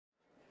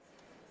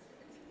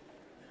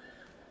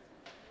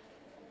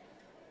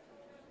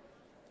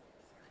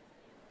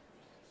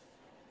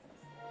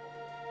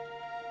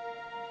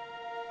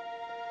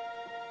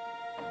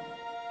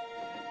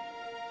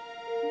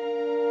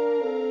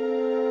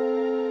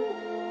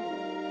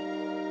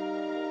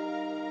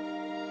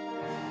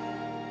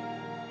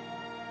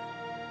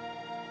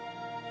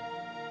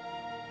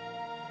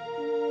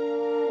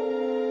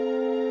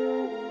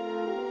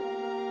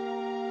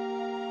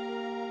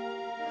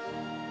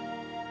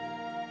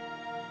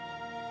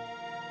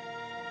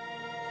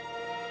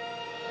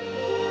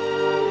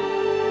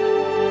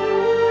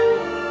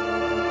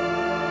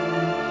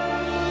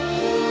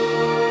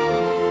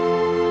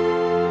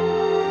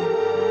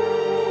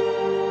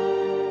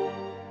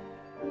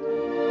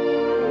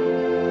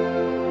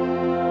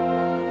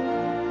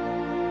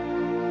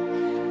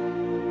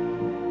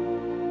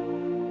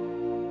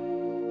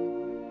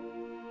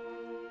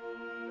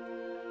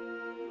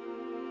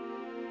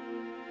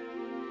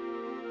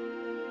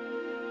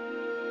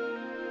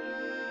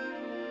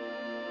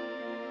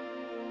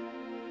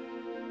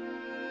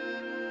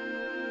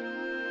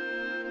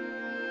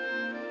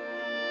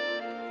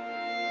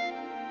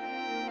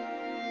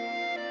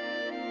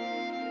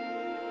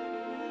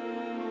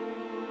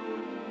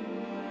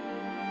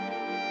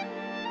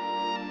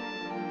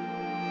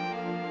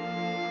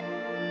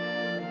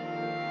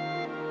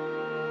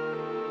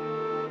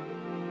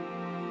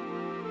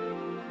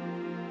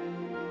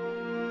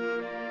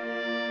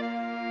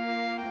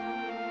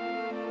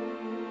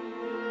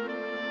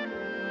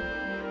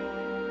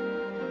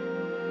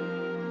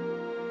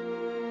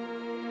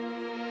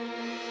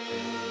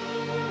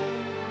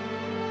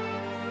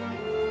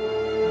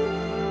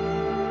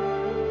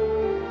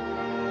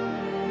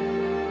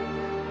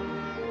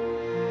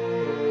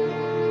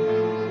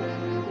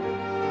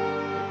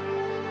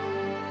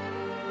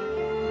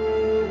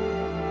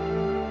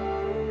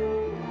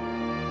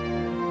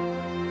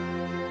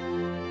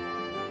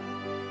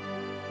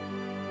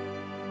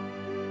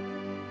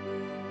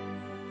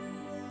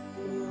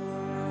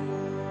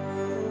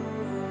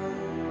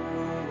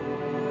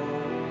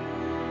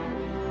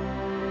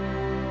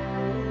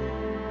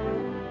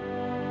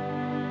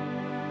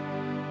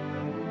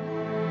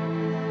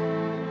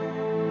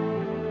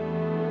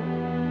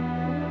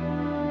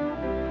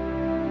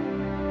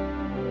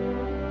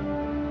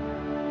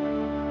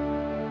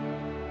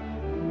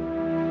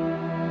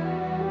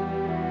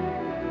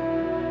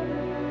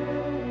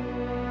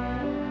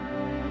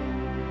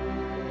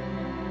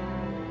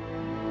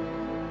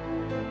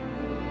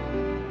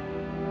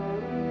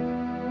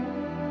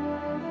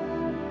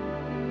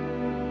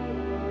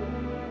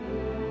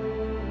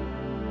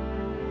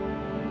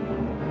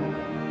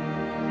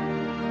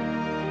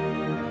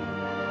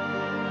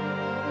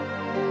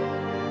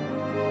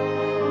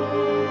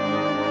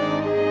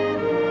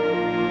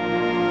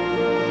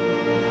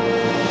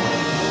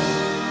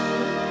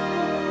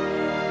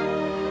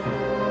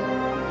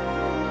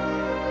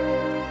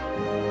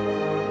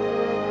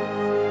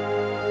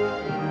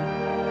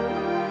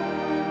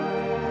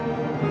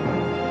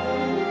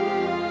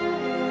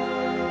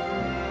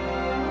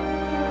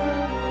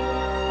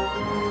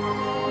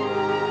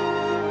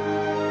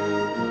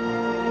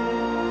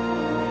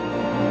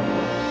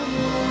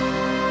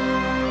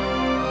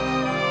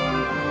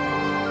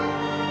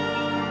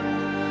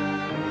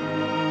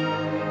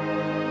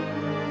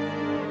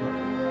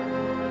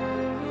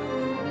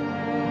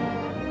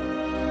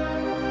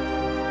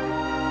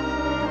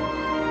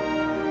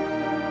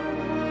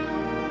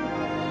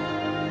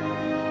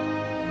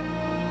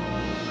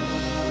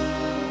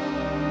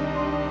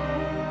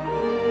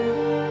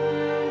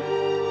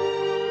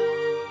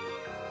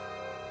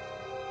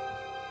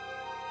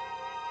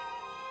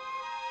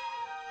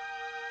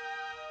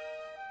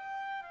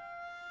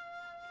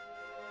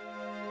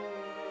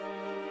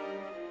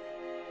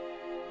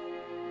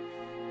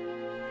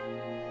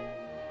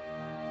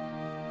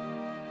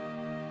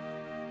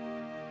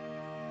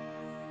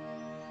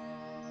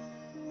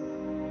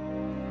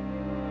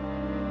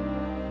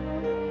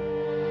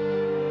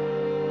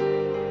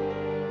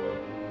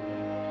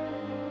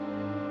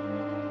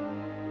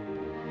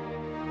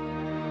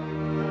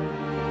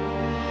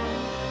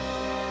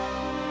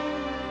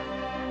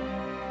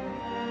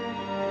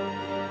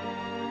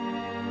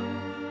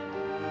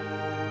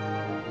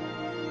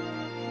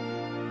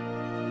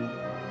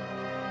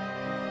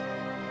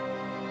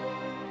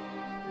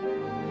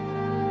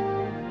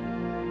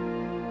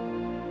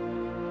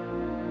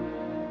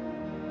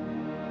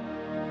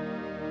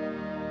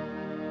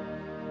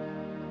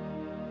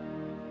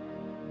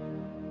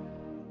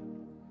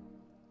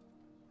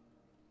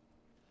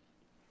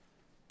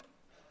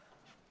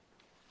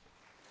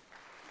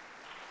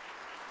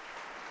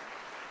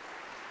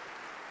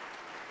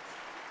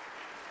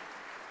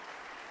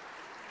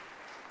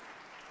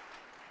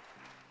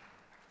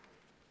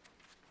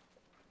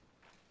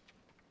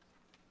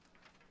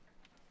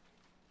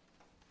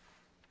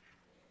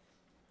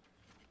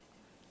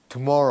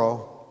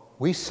Tomorrow,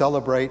 we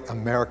celebrate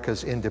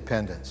America's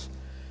independence.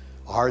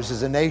 Ours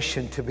is a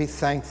nation to be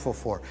thankful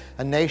for,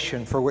 a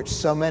nation for which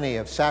so many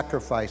have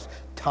sacrificed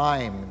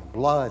time,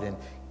 blood, and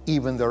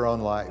even their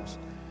own lives.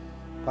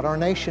 But our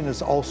nation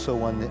is also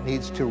one that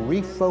needs to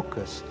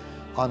refocus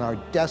on our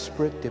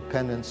desperate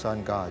dependence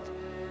on God.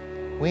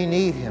 We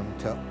need Him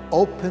to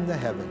open the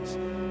heavens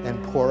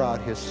and pour out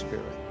His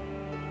Spirit.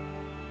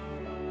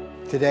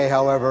 Today,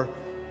 however,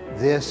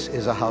 this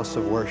is a house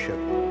of worship,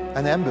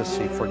 an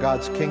embassy for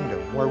God's kingdom,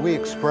 where we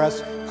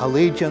express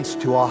allegiance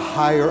to a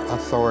higher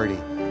authority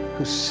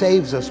who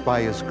saves us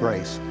by His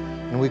grace,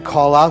 and we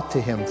call out to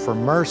Him for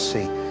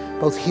mercy,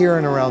 both here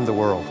and around the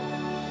world.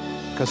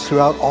 Because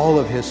throughout all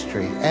of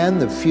history and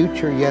the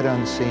future yet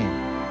unseen,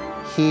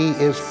 He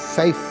is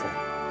faithful,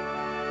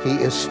 He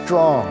is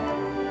strong,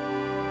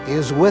 He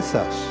is with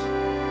us,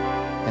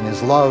 and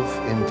His love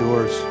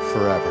endures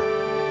forever.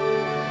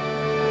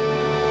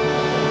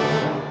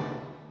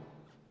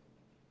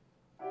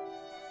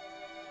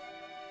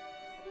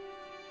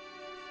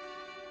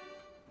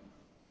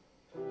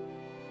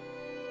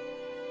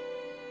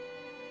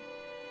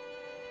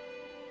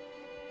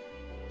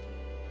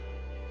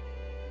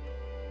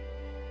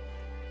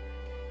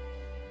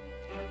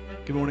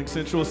 Good morning,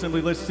 Central Assembly.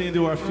 Let's stand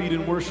to our feet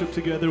and worship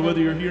together, whether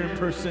you're here in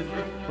person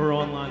or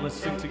online. Let's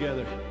sing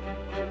together.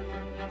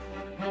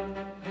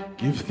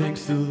 Give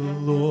thanks to the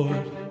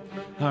Lord,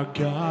 our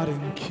God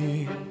and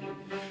King.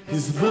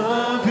 His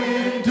love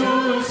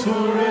endures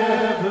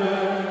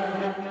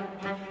forever.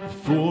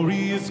 For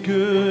He is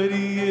good,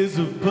 He is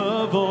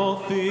above all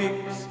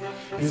things.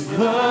 His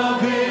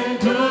love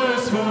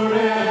endures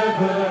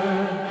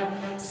forever.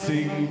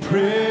 Sing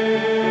praise.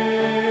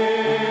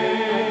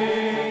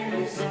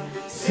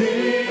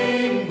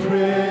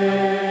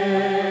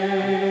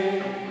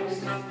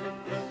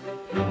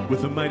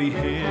 With a mighty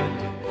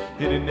hand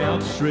and an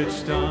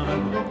outstretched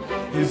arm,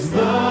 His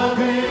love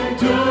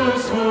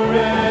endures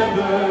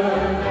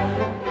forever.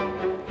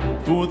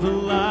 For the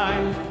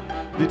life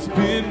that's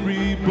been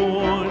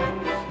reborn,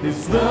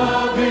 His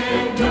love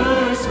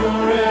endures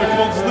forever. Come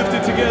on, let's lift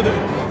it together.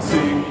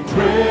 Sing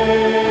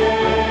praise,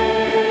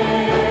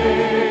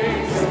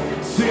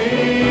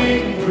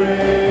 sing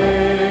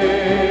praise,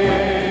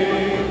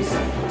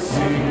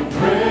 sing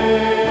praise,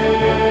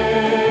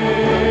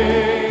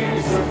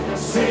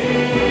 sing.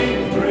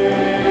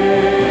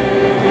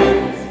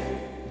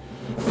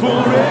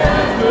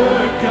 Forever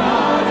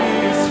God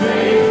is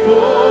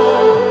faithful,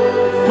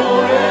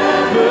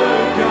 forever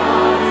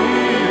God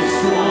is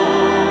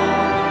strong,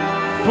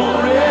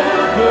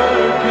 forever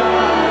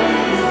God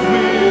is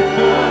with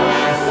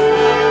us,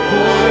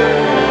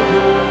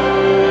 forever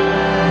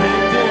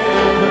and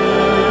ever.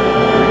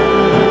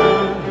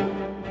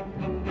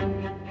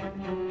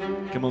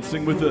 Come on,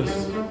 sing with us.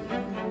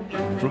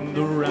 From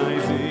the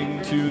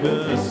rising to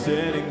the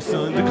setting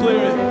sun,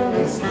 declare it.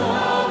 His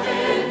love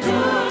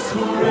endures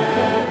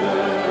forever.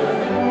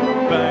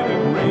 By the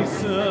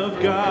grace of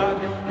God,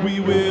 we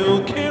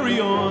will carry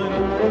on.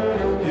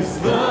 His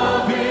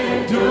love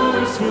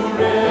endures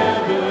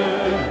forever.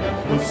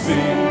 We'll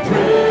sing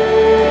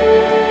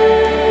praise,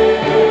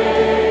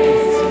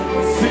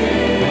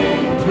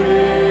 sing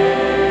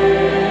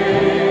praise,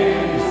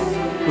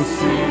 we'll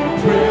sing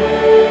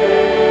praise,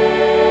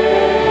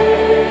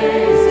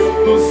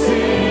 we'll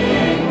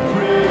sing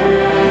praise.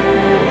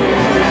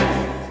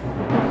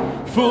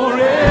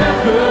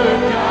 Forever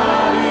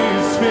God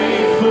is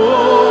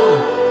faithful,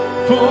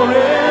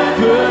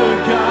 forever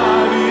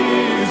God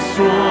is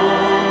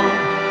strong,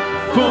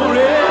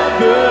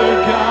 forever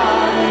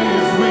God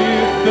is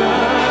with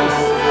us,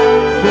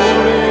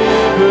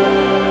 forever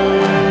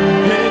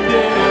and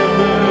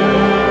ever.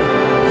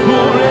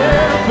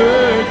 Forever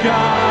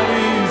God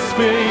is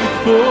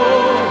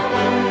faithful,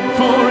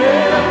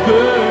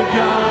 forever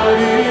God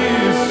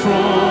is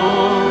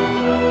strong,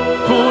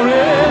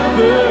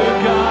 forever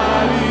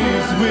God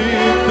is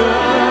with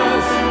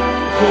us,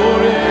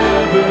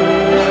 forever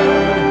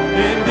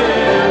and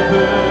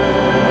ever.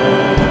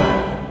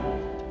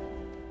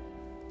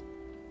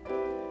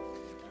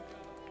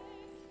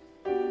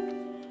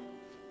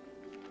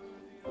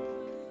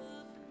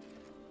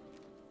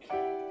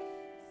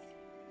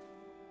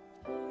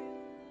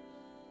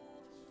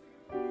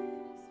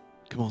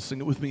 Come on, sing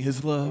it with me.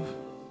 His love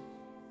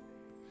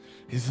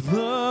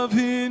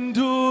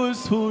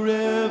endures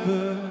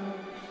forever.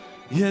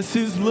 Yes,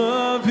 His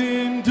love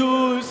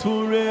endures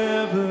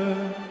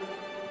forever.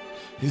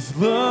 His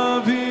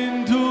love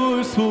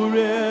endures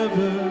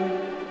forever.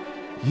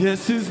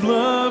 Yes, His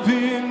love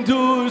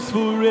endures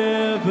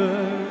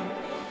forever.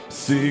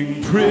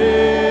 Sing praise,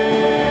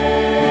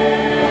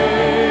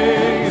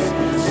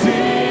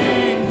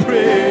 sing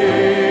praise.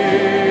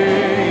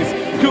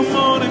 Come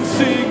on and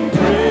sing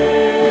praise,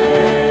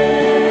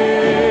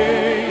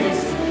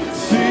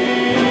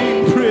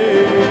 sing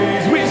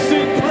praise. We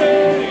sing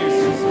praise,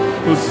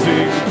 we'll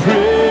sing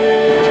praise.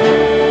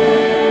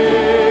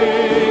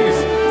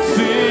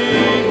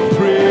 Sing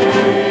praise.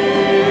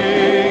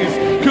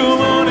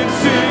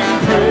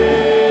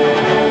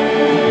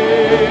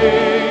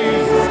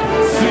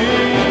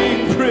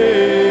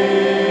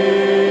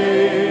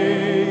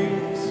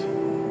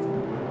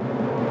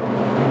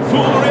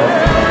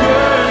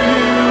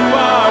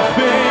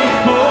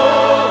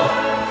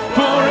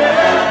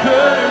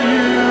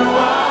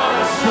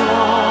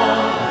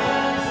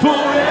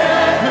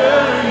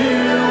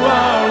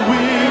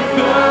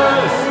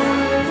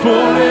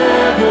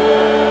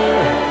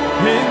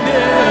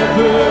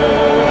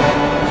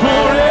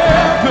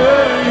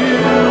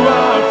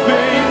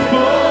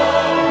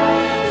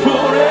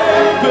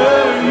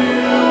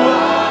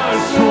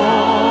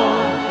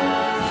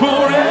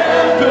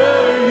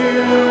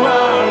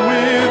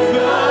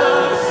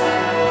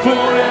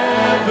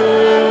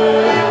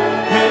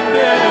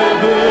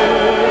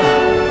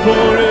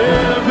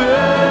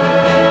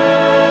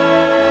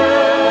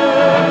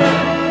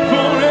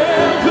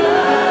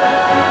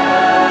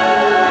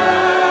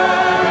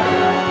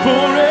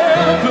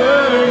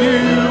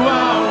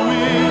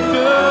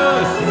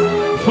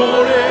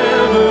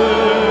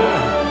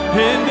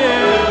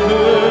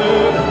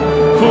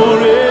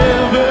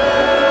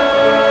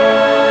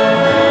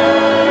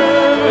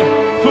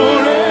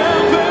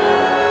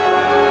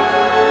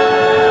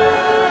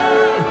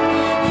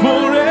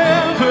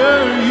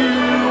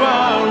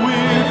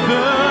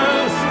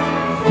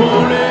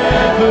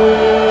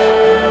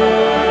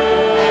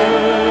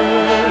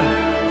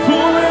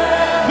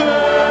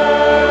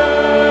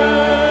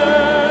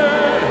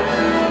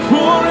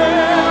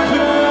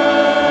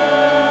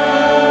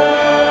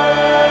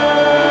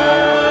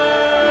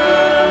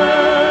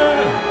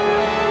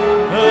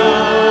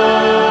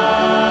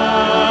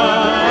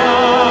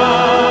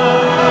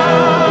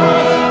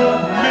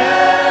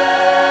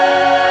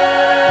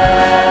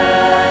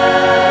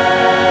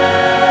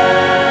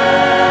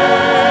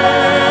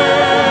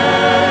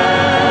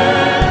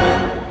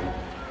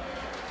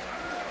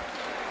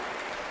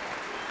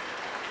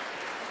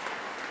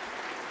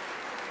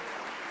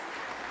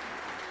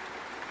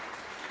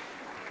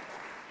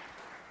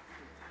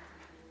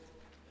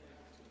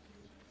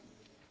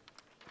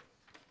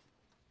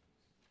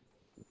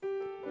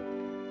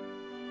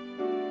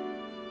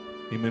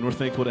 Amen. We're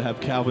thankful to have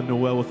Calvin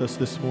Noel with us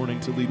this morning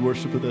to lead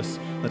worship with us.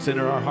 Let's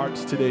enter our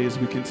hearts today as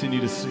we continue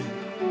to sing.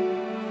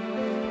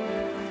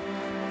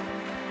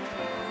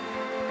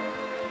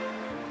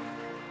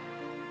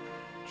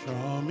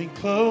 Draw me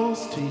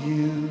close to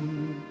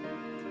you.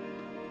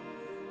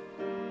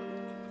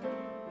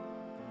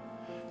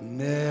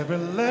 Never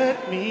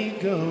let me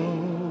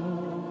go.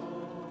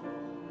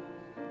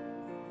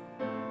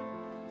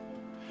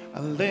 I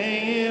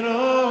lay it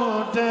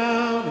all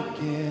down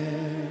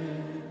again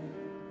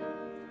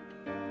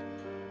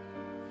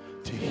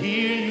to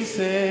hear you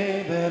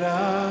say that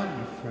I'm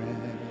your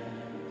friend.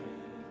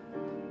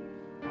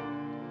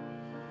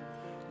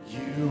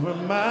 You are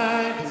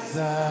my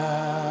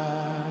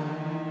desire.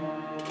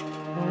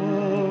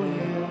 Oh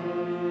yeah.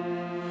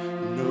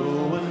 No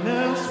one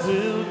else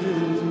will do.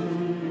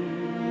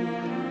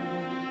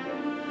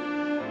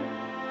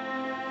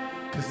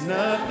 'Cause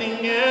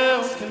nothing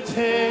else can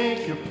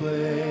take your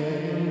place.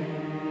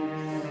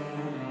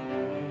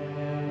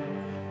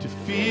 To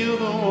feel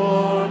the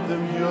warmth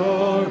of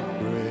your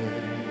embrace.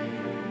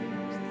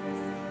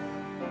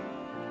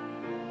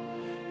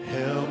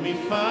 Help me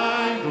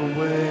find a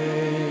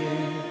way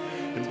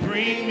and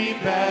bring me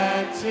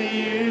back to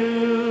you.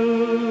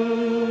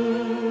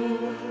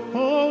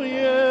 Oh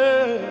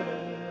yeah.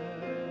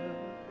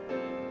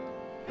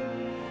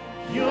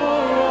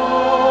 You're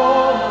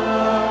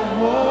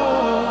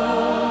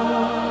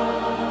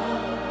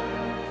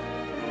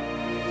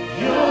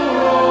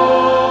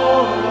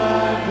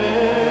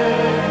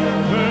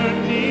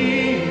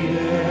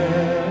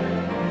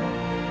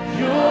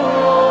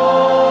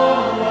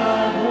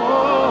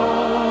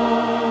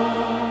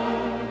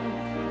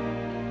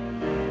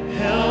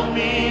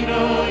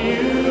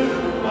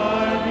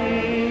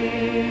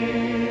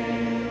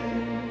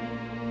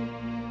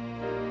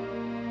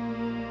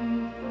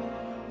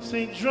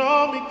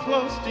draw me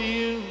close to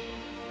you.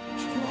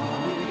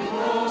 Draw me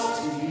close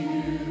to you.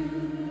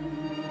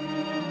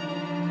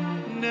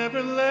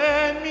 Never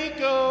let me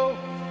go.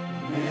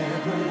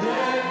 Never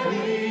let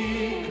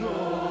me go.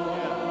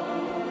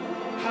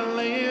 I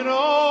lay it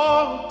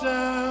all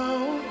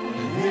down.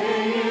 I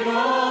lay it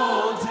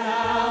all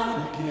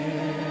down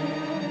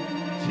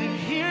again. To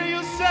hear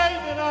you say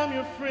that I'm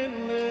your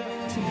friend, Liv.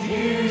 To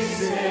hear you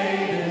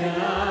say that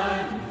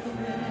I'm your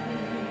friend.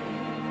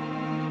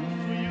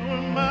 For you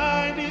are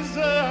my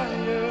desire.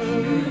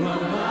 You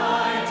are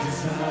my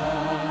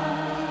desire.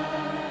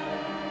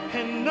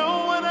 And no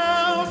one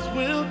else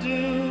will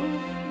do.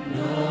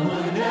 No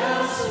one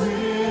else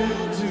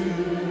will do.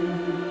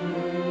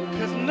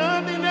 'Cause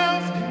nothing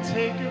else can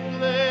take your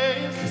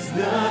place. 'Cause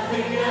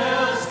nothing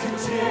else can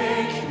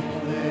take your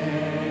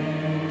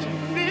place. To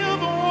feel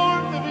the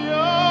warmth of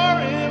your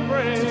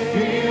embrace. To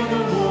feel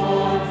the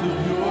warmth of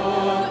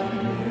your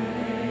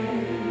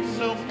embrace.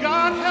 So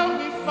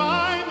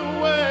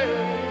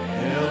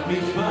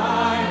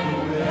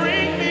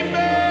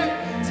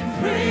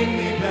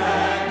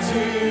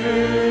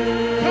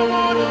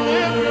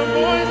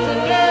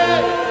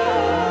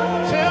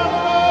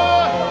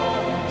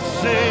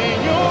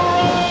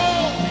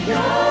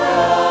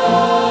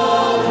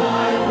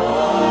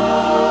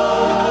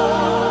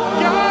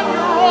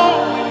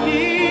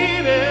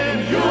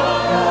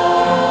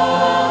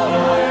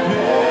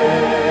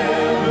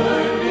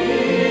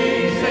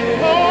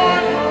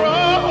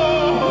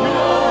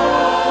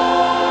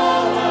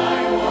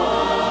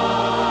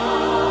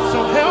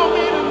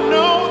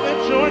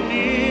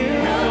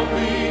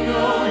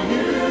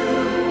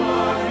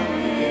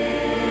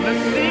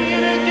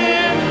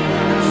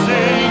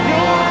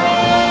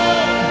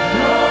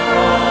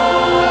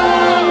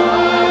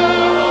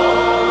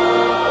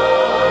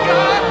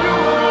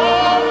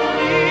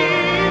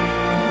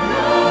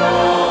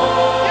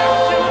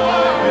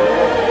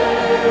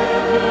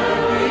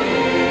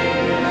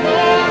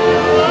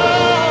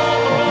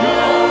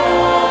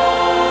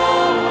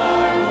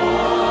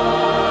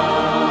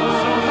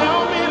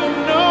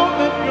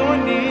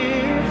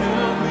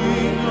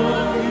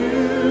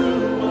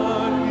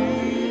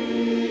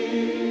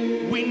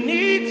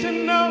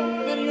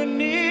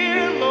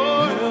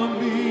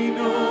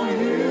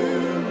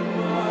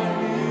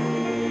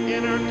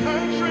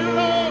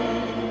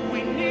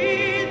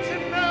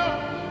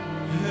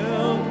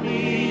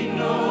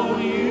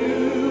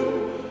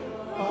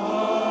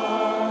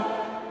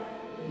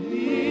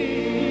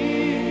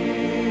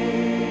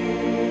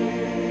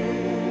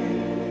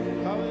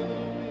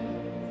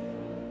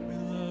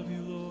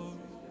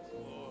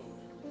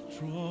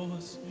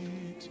just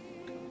need to.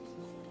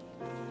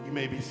 You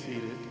may be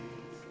seated.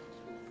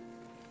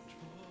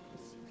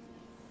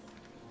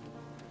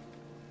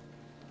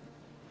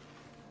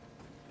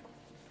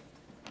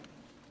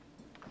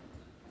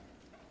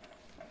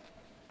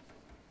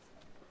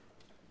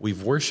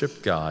 We've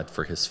worshiped God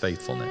for his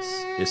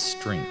faithfulness, his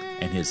strength,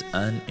 and his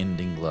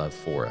unending love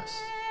for us.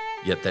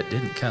 Yet that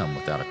didn't come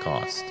without a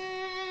cost.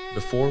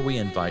 Before we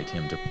invite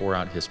him to pour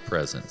out his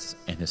presence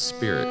and his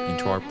spirit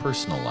into our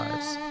personal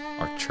lives,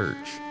 our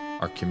church,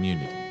 our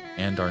community,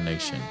 and our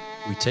nation,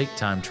 we take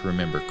time to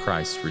remember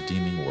Christ's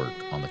redeeming work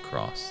on the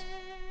cross.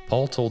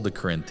 Paul told the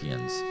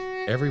Corinthians,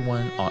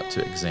 everyone ought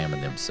to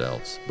examine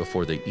themselves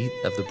before they eat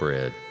of the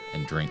bread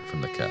and drink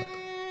from the cup.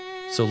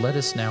 So let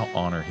us now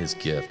honor his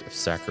gift of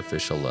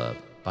sacrificial love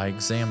by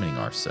examining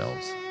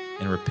ourselves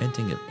and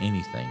repenting of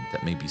anything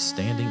that may be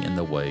standing in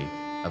the way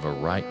of a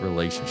right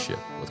relationship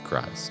with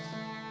Christ.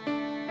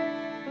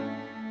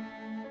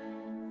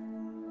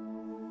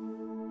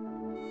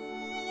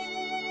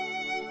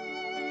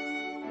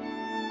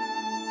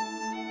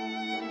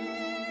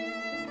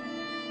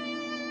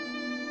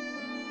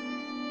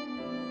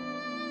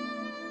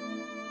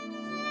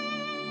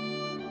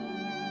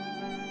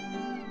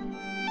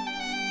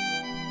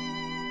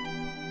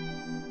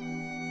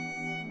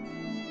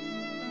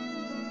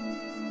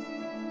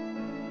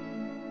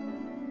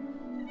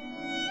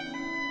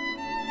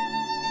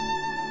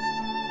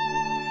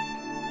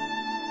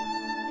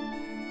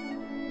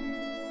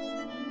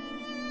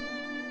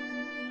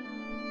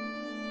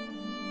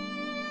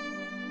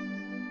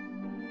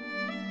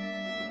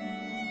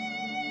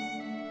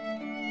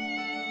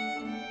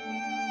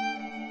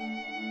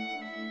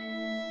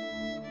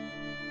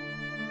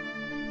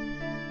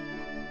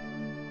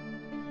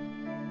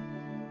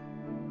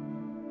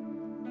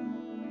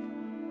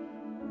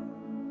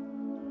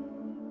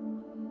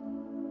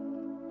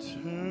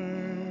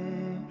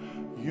 Turn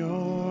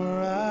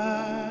your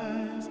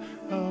eyes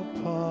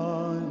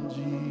upon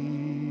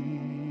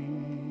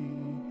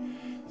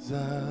Jesus.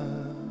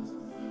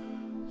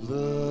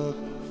 Look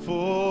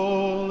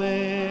full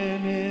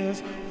in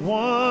his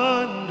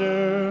wonderful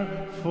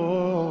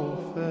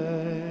face,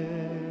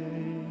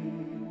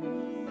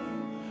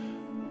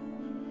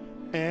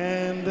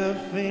 and the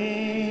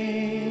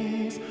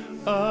things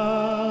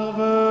of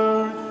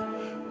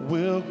earth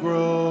will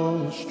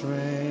grow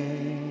strangely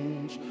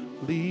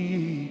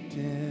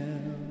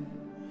dim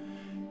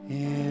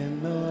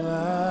in the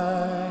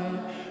light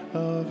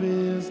of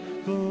his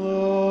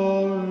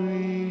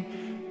glory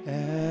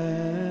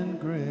and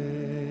grace.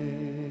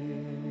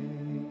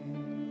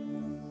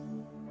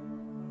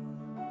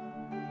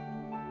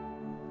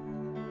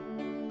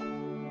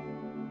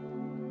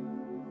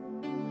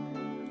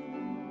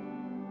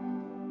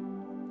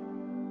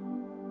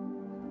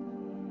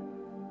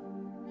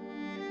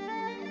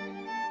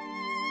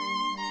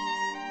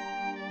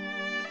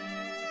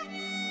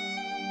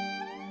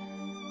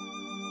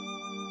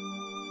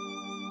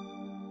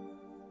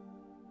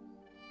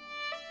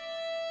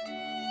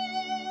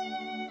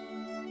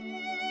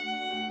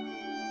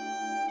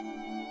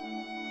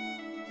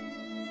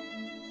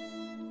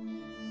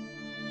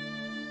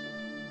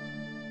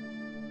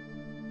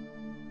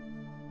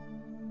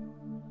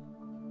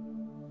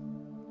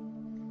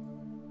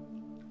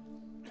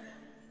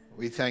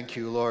 We thank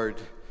you, Lord,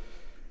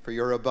 for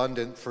your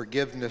abundant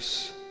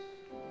forgiveness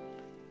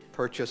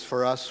purchased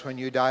for us when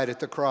you died at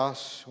the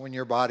cross, when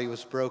your body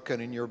was broken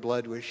and your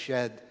blood was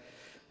shed.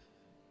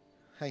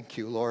 Thank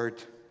you,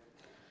 Lord.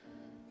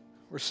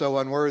 We're so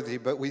unworthy,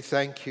 but we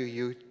thank you.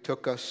 You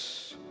took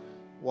us,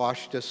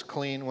 washed us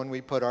clean when we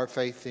put our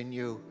faith in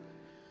you.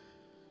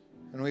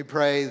 And we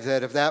pray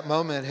that if that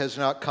moment has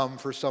not come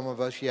for some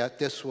of us yet,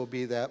 this will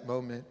be that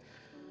moment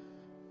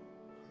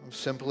of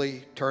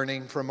simply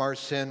turning from our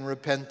sin,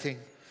 repenting,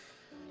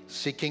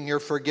 seeking your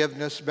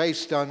forgiveness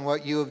based on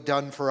what you have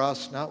done for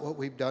us, not what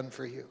we've done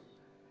for you.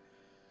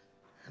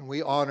 And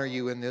we honor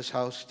you in this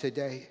house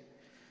today.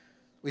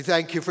 We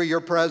thank you for your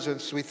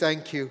presence. We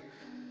thank you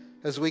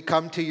as we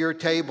come to your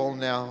table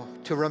now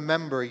to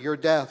remember your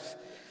death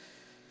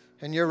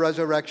and your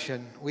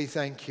resurrection. We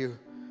thank you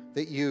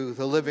that you,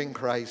 the living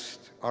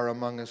Christ, are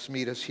among us.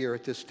 Meet us here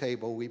at this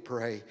table, we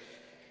pray,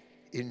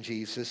 in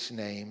Jesus'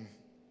 name.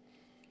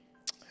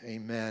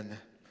 Amen.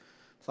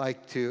 I'd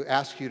like to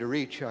ask you to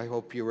reach. I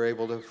hope you were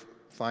able to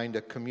find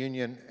a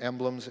communion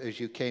emblems as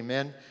you came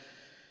in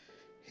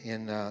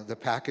the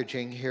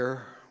packaging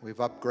here. We've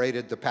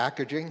upgraded the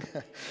packaging,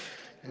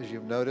 as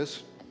you've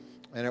noticed.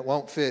 And it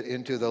won't fit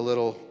into the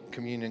little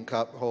communion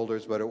cup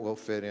holders, but it will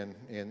fit in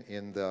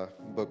the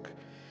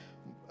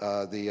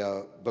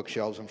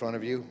bookshelves in front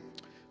of you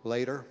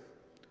later.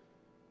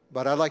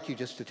 But I'd like you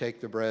just to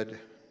take the bread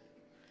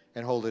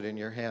and hold it in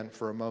your hand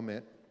for a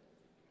moment.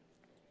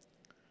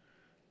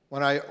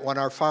 When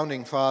our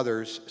founding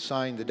fathers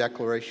signed the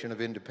Declaration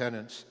of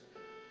Independence,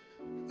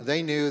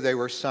 they knew they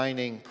were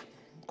signing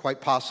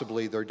quite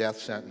possibly their death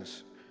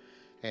sentence.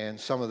 And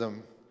some of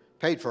them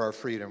paid for our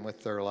freedom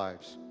with their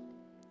lives.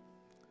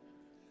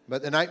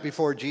 But the night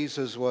before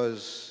Jesus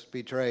was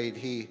betrayed,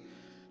 he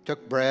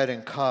took bread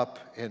and cup,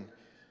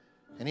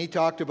 and And he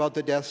talked about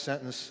the death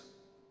sentence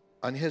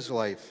on his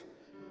life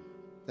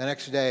the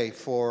next day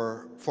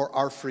for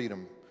our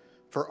freedom,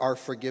 for our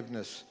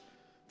forgiveness,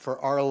 for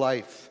our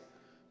life,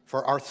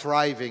 for our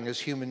thriving as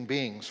human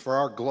beings, for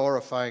our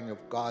glorifying of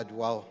God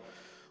while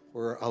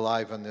we're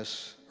alive on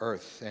this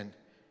earth. And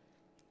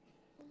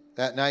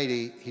that night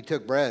he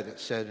took bread, it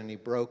said, and he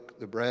broke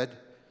the bread.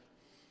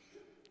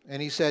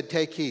 And he said,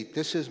 "Take, eat.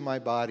 This is my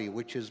body,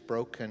 which is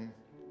broken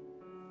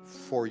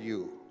for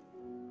you."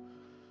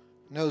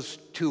 And those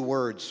two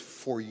words,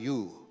 "for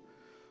you,"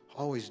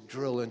 always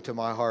drill into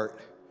my heart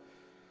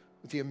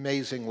with the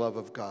amazing love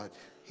of God.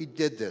 He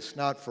did this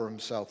not for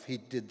himself. He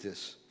did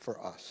this for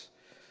us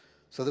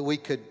so that we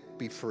could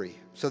be free,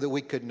 so that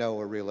we could know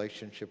a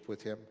relationship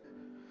with him.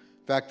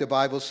 In fact, the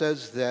Bible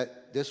says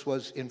that this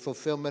was in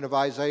fulfillment of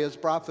Isaiah's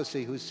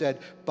prophecy, who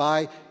said,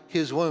 "By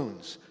his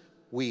wounds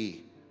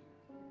we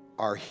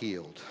are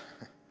healed."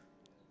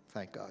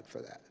 Thank God for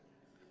that.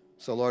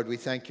 So, Lord, we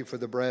thank you for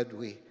the bread.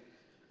 We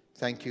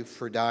thank you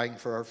for dying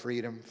for our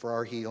freedom, for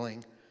our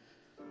healing.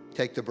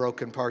 Take the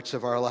broken parts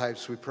of our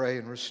lives, we pray,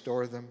 and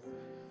restore them.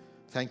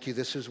 Thank you.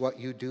 This is what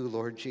you do,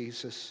 Lord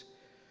Jesus.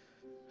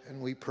 And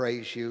we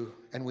praise you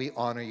and we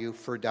honor you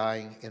for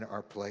dying in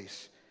our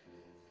place.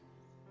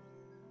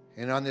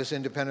 And on this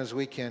Independence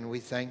Weekend,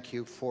 we thank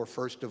you for,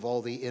 first of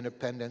all, the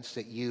independence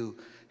that you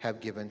have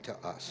given to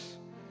us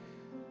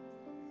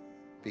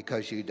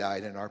because you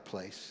died in our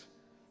place.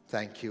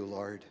 Thank you,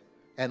 Lord.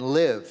 And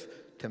live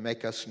to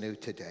make us new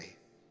today.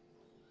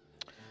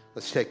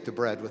 Let's take the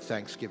bread with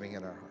thanksgiving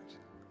in our hearts.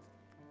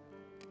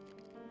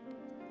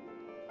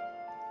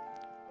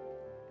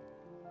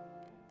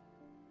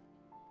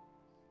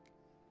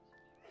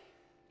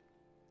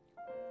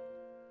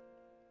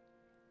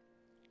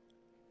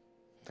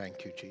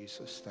 Thank you,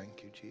 Jesus.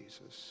 Thank you,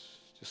 Jesus.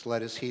 Just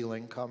let his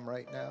healing come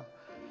right now.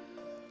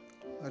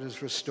 Let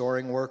his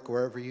restoring work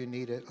wherever you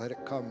need it. Let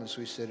it come as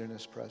we sit in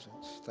his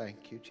presence.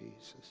 Thank you,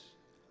 Jesus.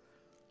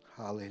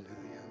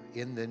 Hallelujah.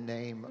 In the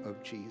name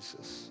of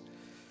Jesus,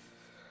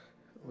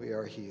 we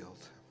are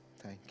healed.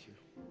 Thank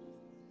you.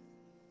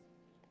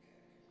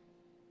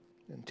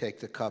 And take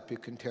the cup. You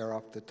can tear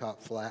off the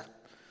top flat.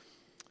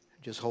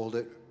 Just hold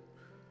it.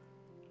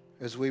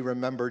 As we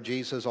remember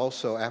Jesus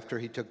also, after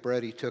he took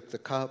bread, he took the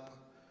cup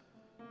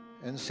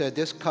and said,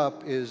 "This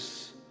cup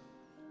is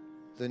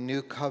the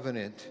new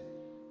covenant."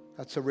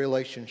 That's a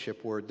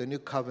relationship word. The new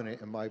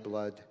covenant in my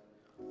blood.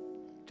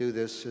 Do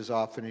this as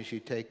often as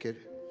you take it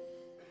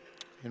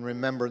in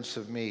remembrance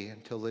of me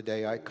until the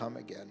day I come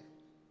again.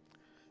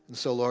 And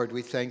so, Lord,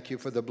 we thank you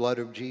for the blood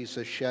of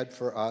Jesus shed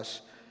for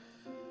us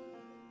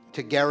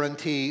to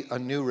guarantee a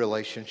new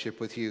relationship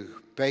with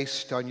you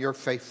based on your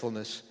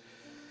faithfulness.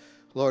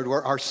 Lord,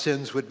 where our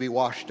sins would be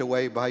washed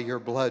away by your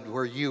blood,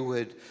 where you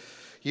would,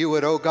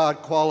 oh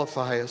God,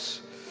 qualify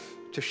us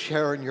to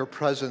share in your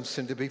presence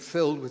and to be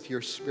filled with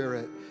your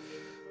Spirit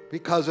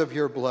because of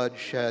your blood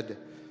shed.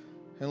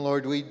 And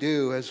Lord, we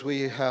do, as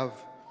we have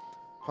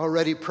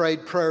already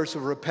prayed prayers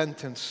of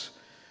repentance,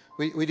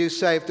 we do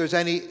say, if there's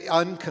any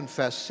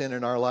unconfessed sin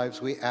in our lives,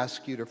 we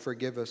ask you to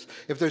forgive us.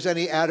 If there's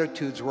any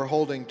attitudes we're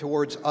holding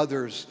towards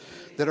others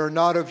that are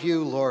not of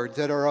you, Lord,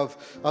 that are of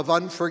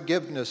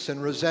unforgiveness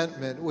and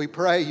resentment, we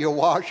pray you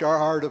wash our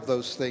heart of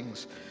those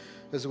things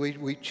as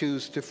we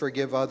choose to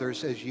forgive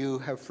others as you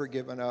have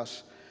forgiven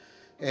us.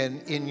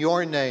 And in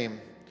your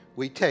name,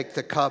 we take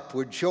the cup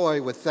with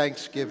joy, with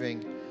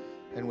thanksgiving,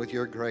 and with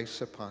your grace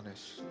upon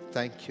us.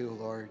 Thank you,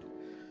 Lord,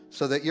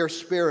 so that your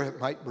Spirit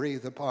might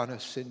breathe upon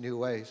us in new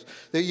ways,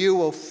 that you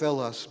will fill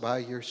us by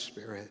your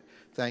Spirit.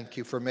 Thank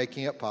you for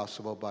making it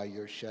possible by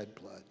your shed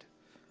blood.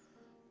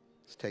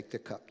 Let's take the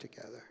cup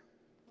together.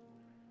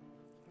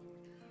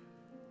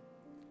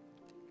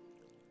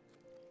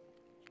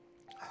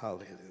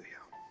 Hallelujah.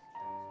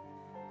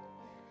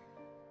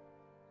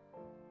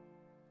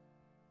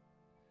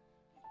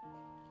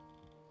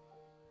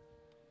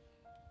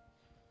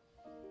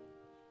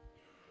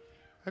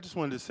 I just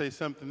wanted to say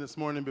something this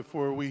morning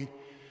before we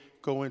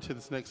go into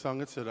this next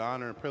song. It's an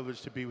honor and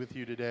privilege to be with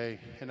you today.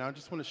 And I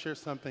just want to share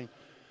something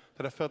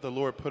that I felt the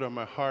Lord put on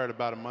my heart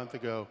about a month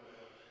ago.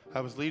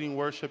 I was leading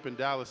worship in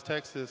Dallas,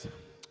 Texas,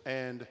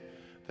 and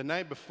the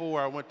night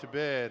before I went to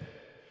bed,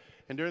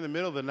 and during the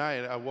middle of the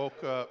night, I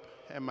woke up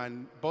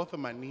and both of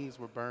my knees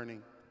were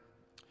burning.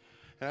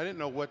 And I didn't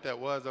know what that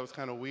was. That was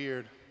kind of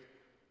weird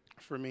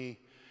for me.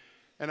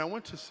 And I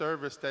went to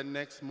service that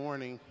next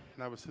morning,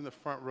 and I was in the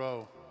front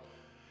row.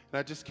 And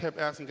I just kept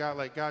asking God,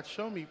 like, God,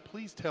 show me,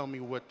 please tell me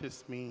what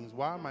this means.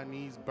 Why are my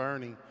knees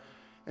burning?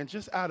 And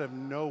just out of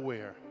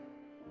nowhere,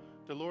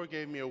 the Lord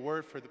gave me a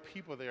word for the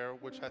people there,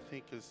 which I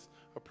think is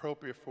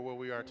appropriate for where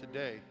we are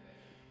today.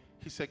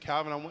 He said,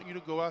 Calvin, I want you to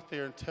go out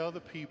there and tell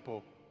the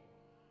people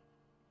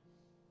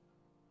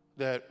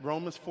that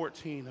Romans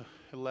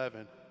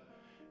 14:11,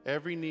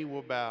 every knee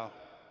will bow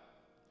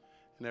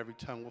and every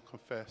tongue will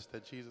confess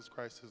that Jesus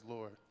Christ is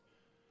Lord.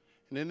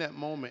 And in that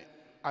moment,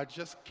 I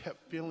just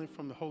kept feeling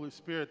from the Holy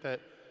Spirit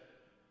that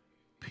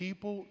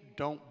people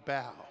don't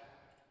bow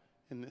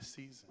in this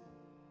season.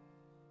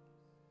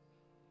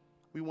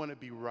 We want to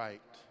be right.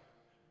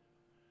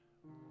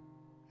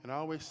 And I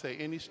always say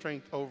any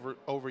strength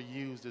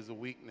overused is a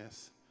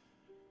weakness.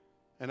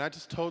 And I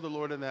just told the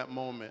Lord in that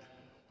moment,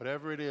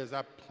 whatever it is,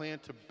 I plan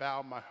to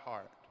bow my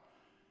heart.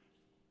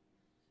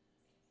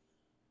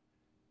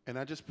 And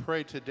I just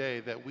pray today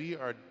that we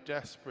are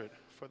desperate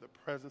for the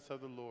presence of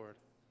the Lord,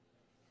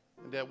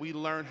 and that we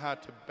learn how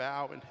to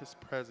bow in his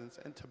presence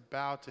and to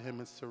bow to him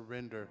and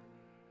surrender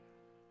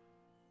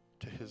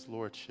to his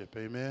lordship.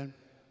 Amen.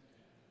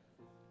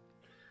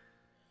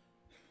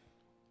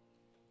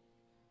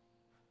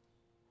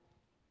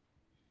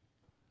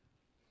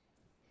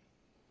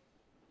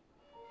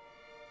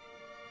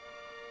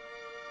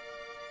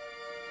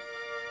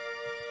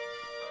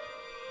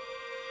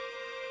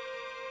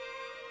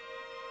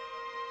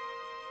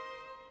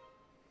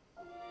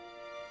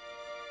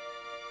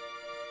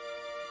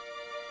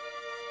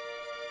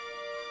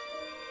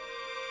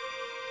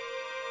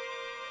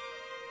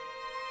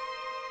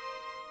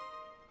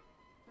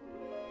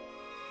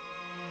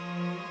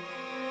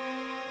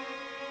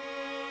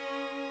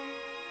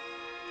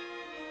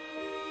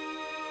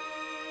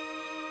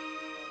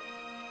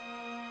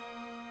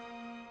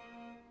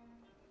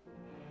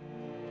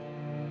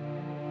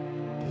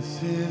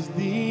 This is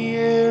the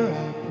air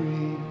I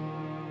breathe.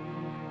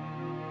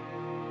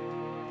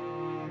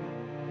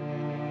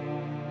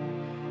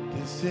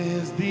 This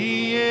is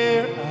the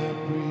air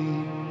I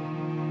breathe.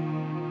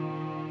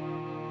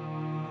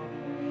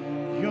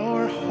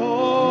 Your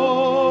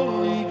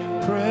holy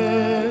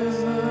presence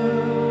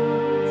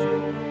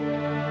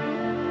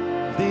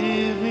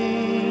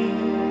living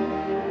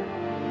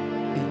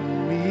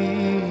in me.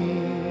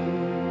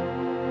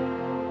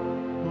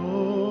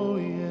 Oh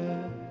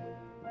yeah.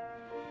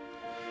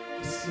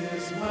 This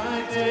is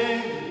my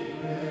daily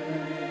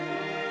bread.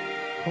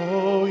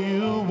 Oh,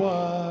 you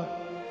are.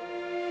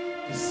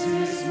 This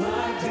is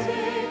my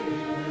daily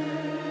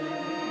bread.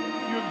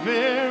 Your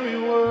very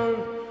word.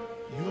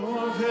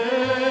 Your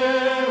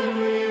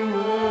very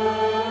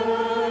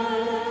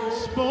word.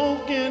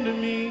 Spoken to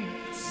me.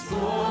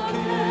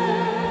 Spoken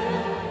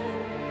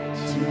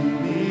to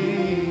me.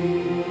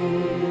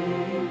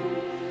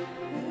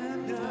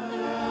 And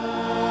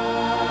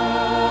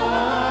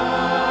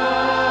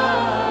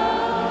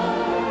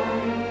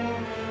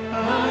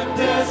I'm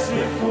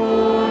desperate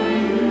for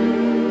you.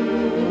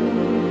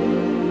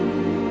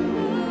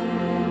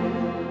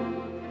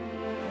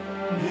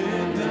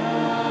 And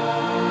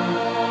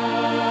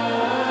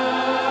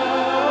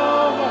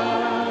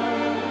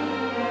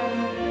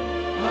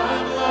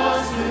I'm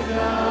lost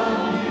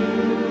without you.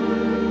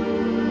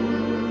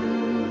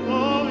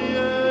 Oh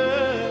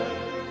yeah.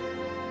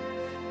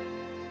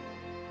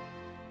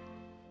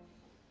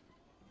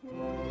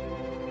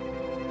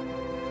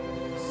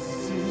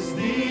 This is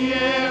the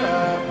air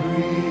I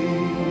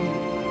breathe.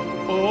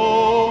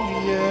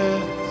 Oh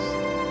yes.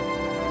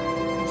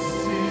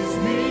 This is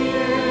the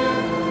air I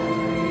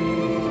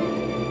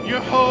breathe.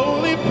 Your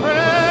holy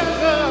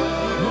presence.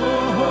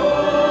 Your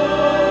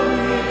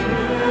holy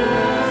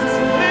presence.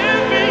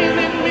 Living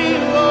in me,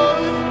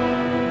 Lord.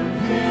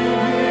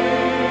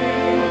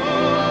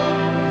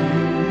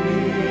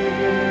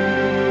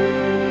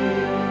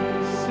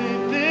 Say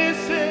this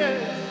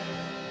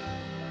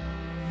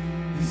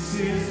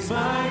is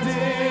my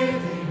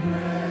daily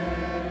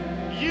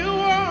bread. You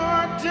are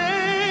our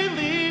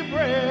daily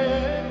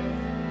bread.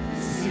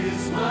 This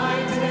is my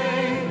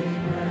daily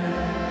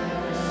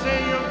bread. Say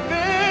your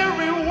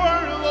very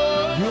word,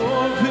 Lord.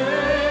 Your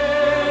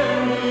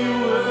very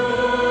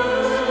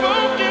word.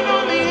 Spoken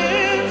on the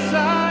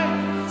inside.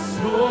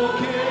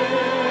 Spoken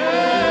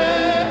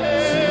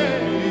to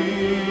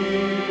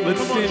me. Let's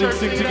Come on, stand and church,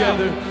 sing sing it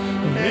together.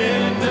 out.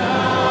 And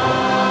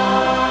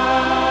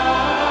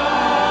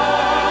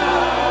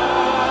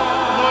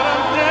Lord,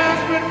 I'm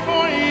desperate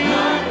for you.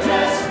 I'm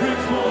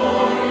desperate for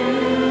you.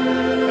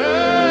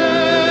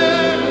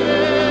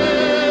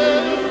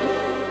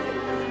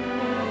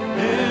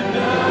 And oh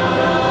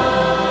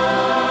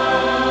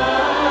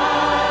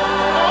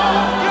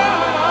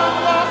God, I'm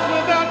lost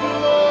without you,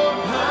 Lord.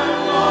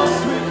 I'm lost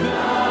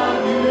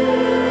without you.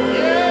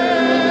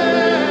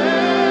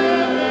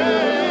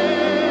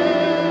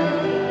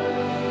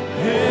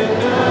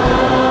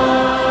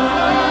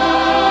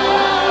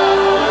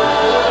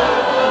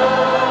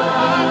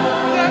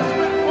 I'm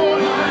desperate for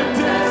you. I'm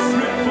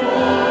desperate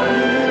for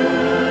you.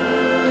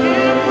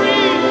 Can't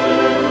breathe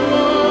without you,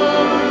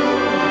 Lord.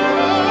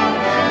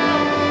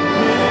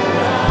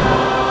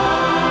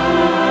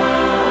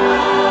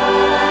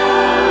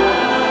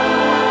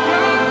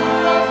 God,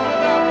 I'm lost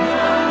without you.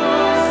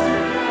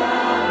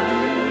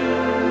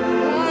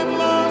 I'm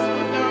lost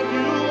without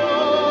you,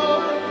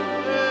 Lord.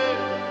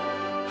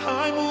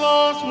 I'm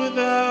lost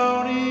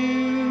without you.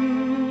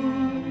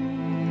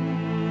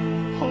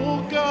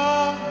 Oh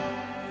God,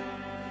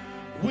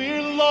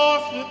 we're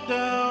lost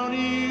without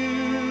you.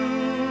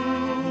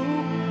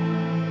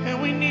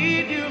 And we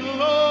need you,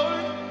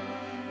 Lord.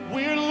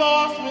 We're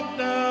lost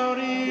without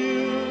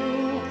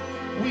you.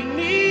 We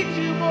need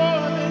you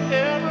more than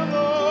ever,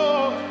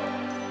 Lord.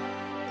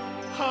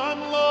 I'm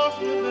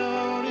lost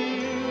without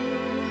you.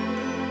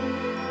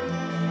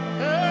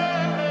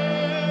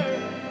 Hey,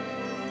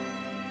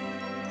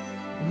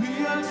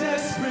 We are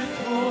desperate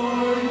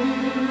for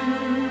you.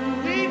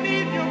 We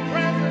need your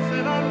presence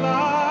in our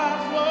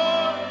lives,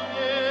 Lord.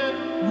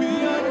 Yeah. We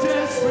are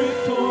desperate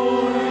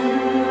for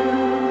you.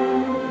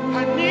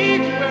 I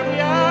need you every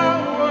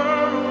hour,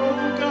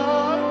 oh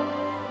God.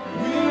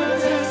 We are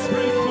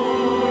desperate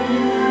for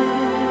you.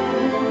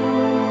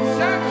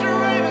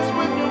 Saturate us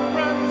with your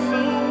presence,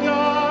 oh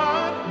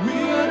God. We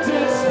are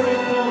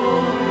desperate for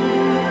you.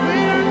 We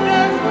are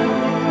desperate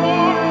for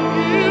more of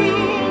you,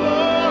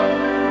 Lord.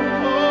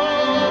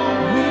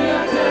 Oh, We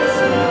are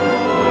desperate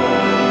for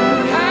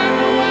you. have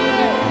your way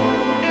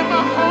in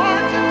my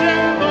heart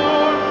today,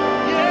 Lord.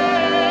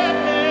 Yeah.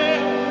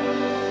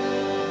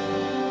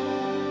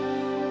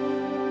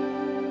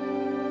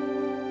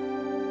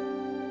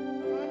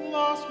 I'm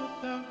lost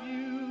without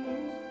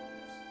you.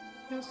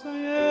 Yes, I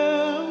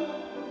am.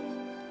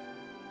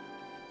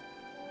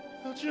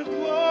 Let your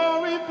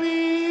glory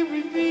be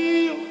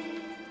revealed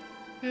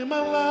in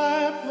my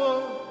life,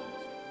 Lord.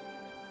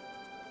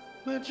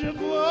 Let your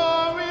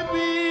glory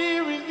be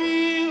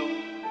revealed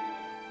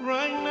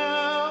right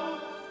now.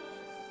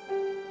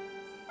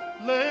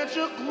 Let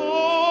your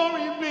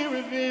glory be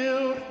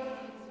revealed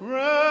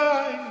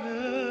right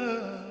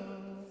now.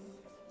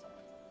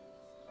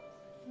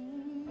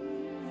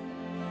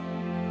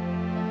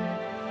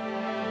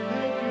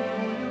 Thank you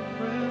for your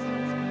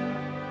presence.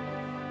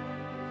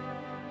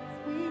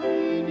 We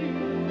need you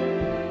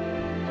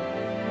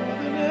more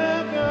than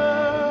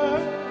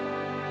ever.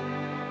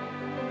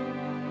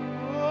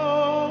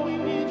 Oh, we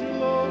need you,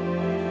 Lord.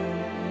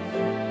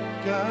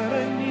 God,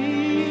 I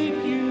need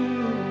you.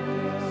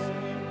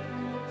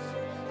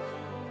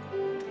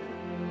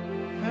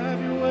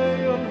 Have your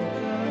way, oh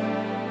God,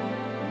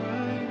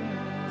 right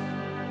now.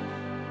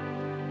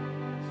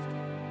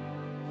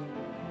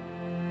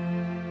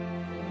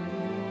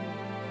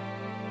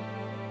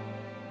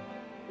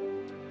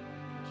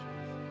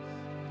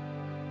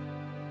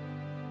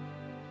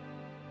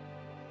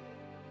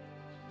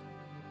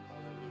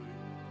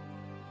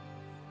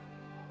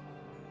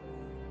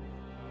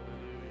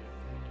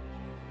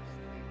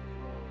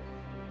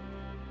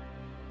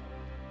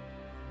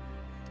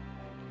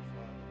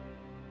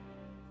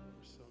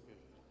 So good.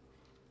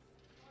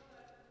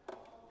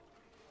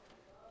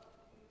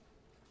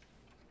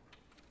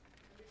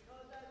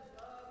 Because I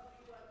love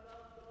you, I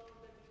love those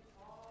that you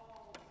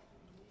call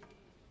me.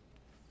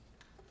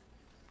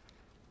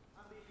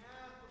 On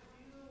behalf of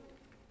you,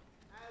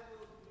 I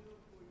will do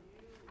for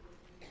you what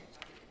you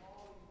are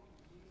calling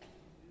me to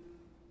do.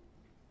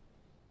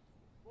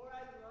 For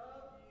I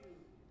love you.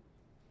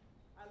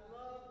 I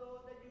love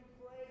those that you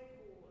pray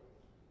for.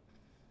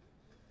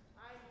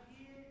 I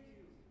hear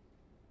you.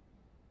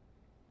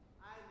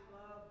 I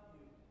love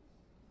you.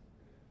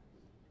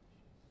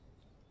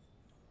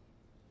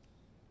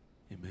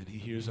 Amen. He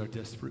hears our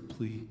desperate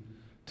plea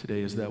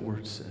today, as that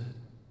word said.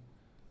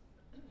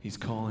 He's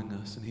calling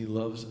us, and he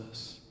loves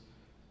us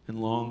and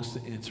longs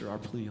to answer our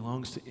plea,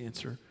 longs to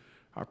answer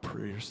our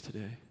prayers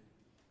today.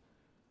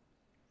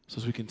 So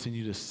as we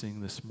continue to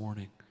sing this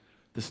morning,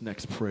 this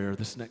next prayer,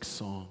 this next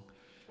song,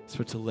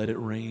 start to let it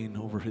rain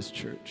over his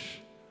church,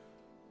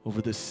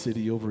 over this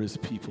city, over his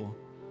people,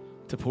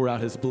 to pour out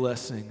his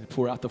blessing, to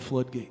pour out the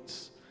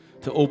floodgates,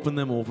 to open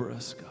them over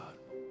us, God.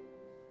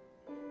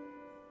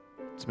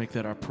 Let's make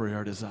that our prayer,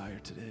 our desire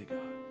today, God.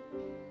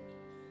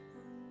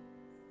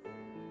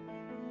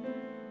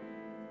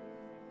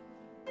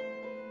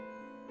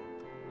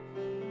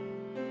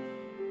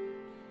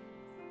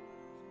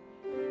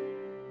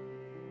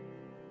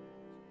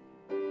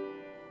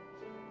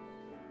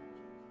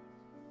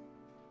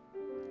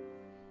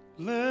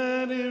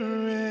 Let it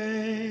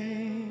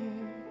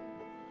rain,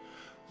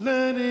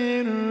 let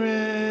it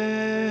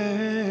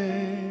rain.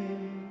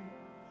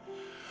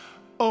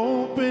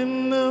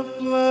 Open the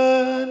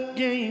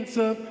floodgates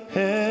of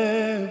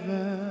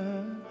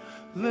heaven.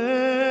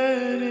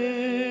 Let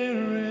it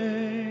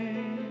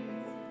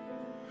rain,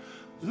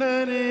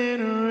 let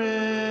it rain.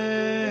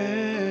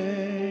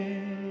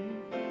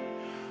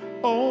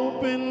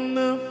 Open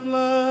the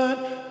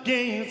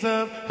floodgates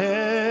of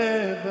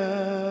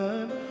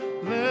heaven.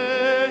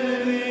 Let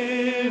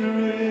it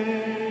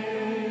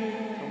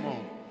rain. Come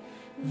on.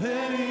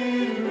 Let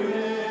it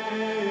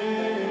rain.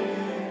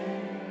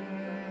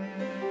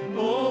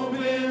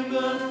 Open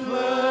the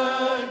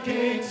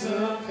floodgates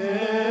of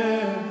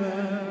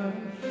heaven.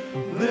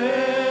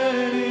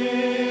 Let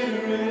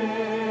it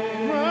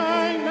rain.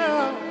 Right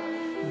now.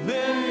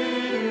 Let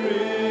it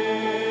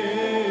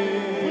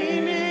rain. We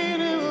need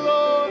it,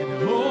 Lord.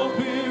 And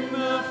open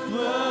the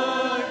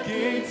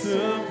floodgates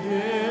of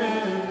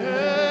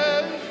heaven.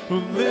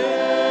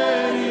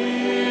 Let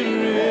it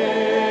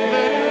rain.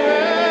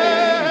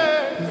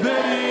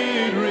 Let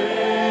it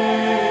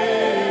rain.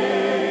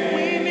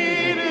 We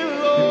need it,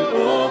 Lord.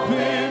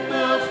 Open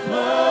the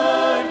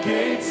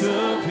floodgates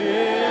of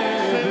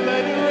heaven.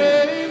 Let it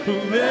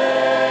rain.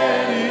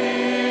 Let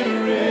it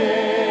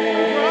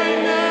rain. Right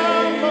now,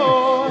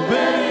 Lord.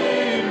 Let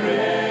it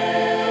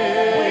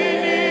rain. We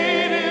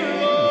need it,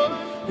 Lord.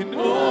 And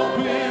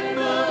open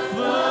the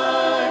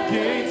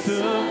floodgates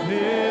of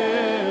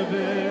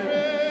heaven.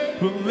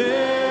 Well,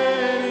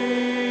 let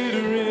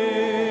it rain.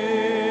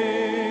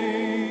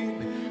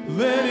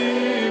 Let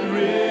it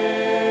rain.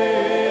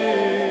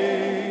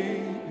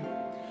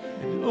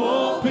 And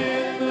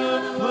open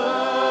the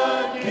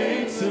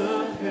floodgates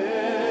of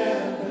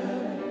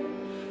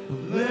heaven.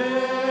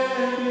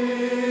 Let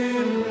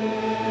it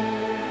rain.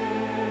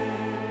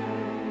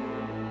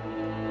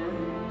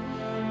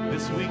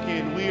 This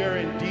weekend, we are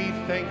indeed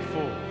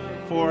thankful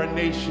for our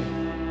nation.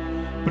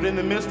 But in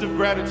the midst of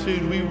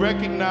gratitude, we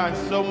recognize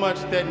so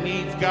much that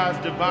needs God's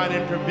divine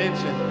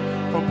intervention,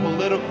 from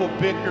political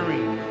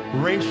bickering,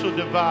 racial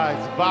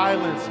divides,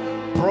 violence,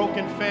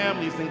 broken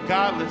families, and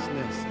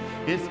godlessness.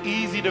 It's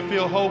easy to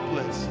feel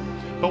hopeless,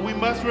 but we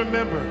must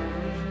remember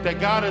that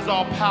God is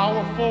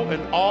all-powerful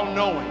and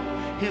all-knowing.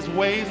 His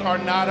ways are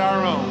not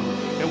our own,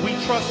 and we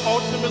trust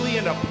ultimately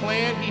in a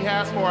plan He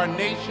has for our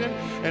nation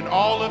and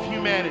all of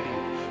humanity.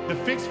 The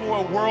fix for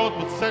a world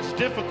with such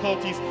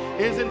difficulties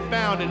isn't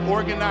found in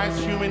organized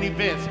human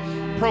events,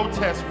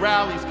 protests,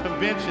 rallies,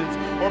 conventions,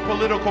 or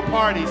political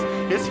parties.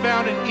 It's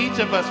found in each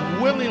of us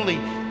willingly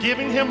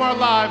giving Him our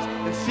lives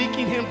and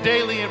seeking Him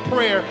daily in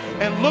prayer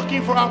and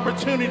looking for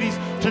opportunities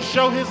to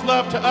show His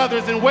love to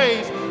others in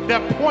ways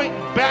that point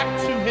back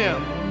to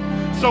Him.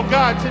 So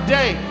God,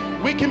 today,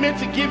 we commit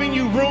to giving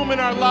You room in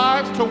our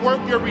lives to work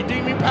Your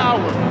redeeming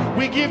power.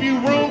 We give You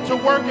room to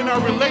work in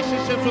our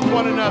relationships with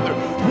one another,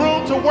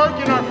 room to work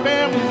in our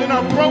families, in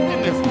our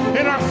brokenness,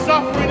 in our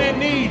suffering and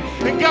need.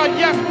 And God,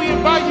 yes, we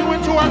invite You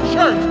into our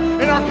church,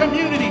 in our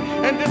community,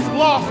 and this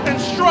lost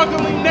and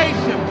struggling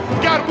nation.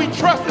 God, we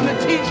trust in the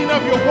teaching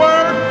of Your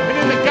word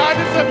and in the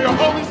guidance of Your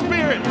Holy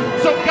Spirit.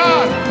 So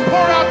God,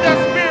 pour out that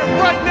Spirit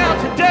right now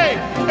today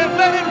and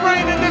let it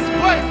rain in this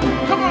place.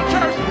 Come on,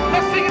 church,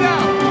 let's sing it out.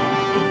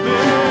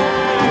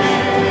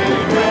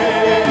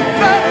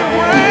 Let it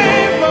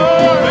rain,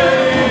 Lord.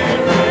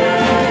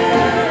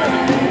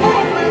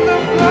 Open the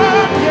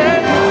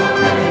floodgates.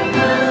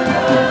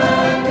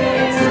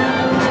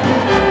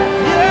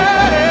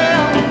 Yeah.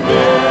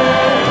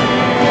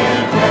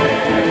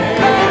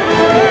 Let it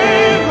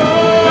rain,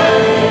 Lord.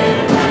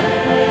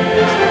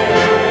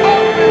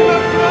 Open the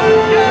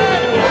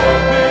floodgates.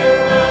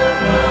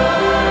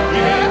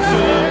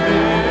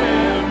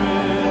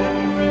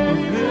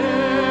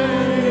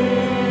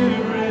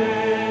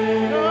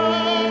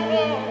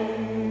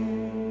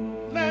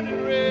 Let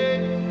it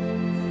rain.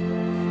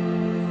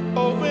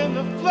 Open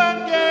the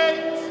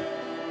floodgates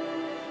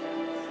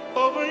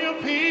over Your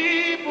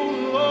people,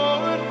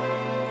 Lord.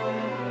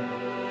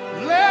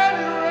 Let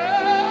it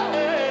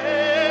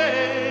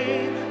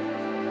rain.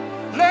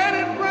 Let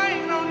it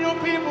rain on Your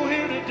people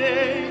here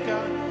today,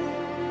 God.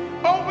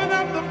 Open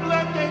up the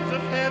floodgates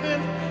of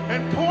heaven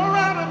and pour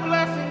out a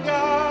blessing,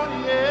 God.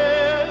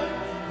 Yeah.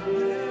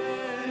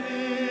 Let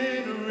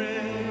it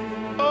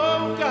rain.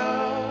 Oh,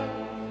 God.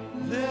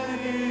 Let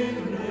it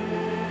rain.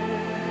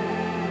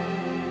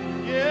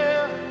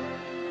 Yeah.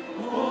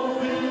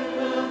 Open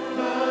the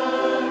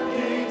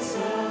floodgates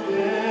of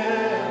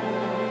heaven.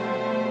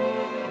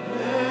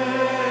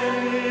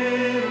 Let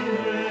it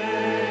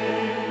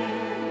rain.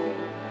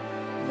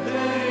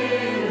 Let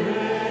it rain.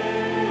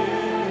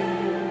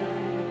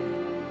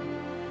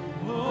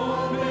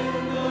 Open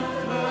the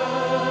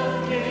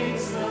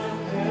floodgates of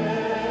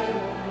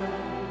heaven.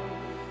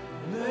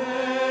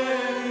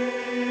 Let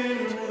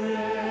it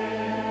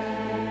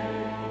rain.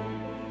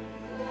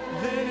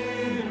 Let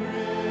it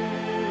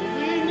rain.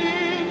 We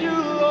need You,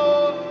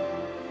 Lord.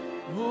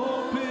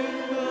 Open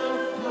the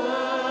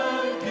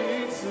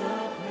floodgates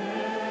of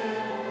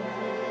heaven.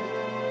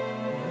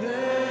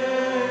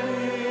 Let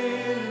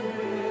it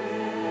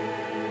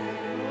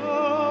rain.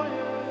 Oh,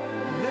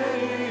 yeah. Let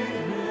it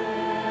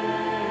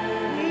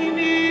rain. We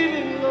need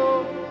It,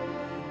 Lord.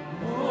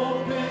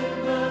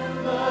 Open the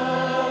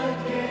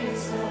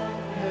floodgates of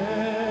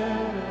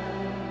heaven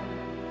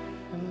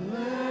and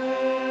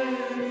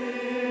let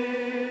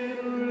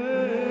it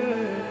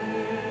rain.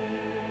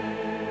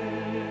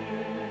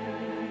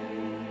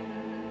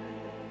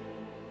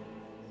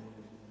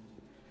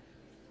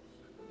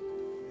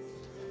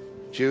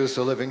 Jews,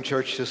 the living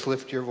church, just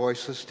lift your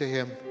voices to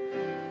Him.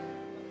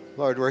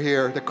 Lord, we're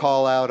here to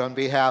call out on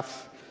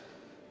behalf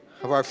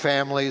of our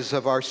families,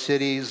 of our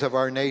cities, of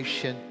our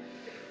nation,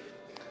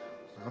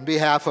 on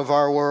behalf of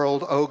our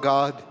world, oh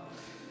God.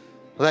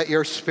 Let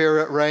Your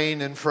Spirit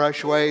rain in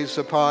fresh ways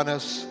upon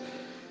us.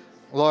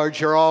 Lord,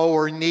 You're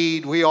all we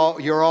need.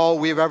 You're all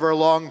we've ever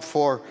longed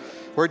for.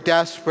 We're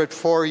desperate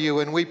for You,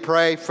 and we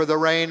pray for the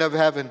rain of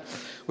heaven.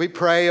 We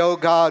pray, oh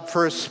God,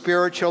 for a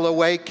spiritual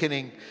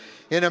awakening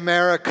in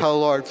America,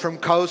 Lord, from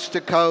coast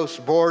to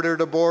coast, border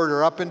to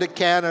border, up into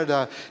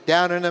Canada,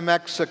 down into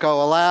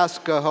Mexico,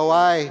 Alaska,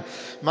 Hawaii.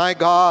 My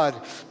God,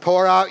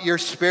 pour out Your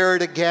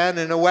Spirit again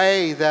in a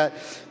way that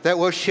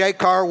will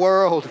shake our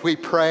world, we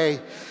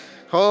pray.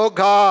 Oh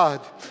God,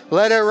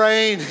 let it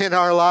rain in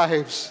our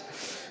lives.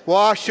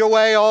 Wash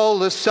away all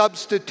the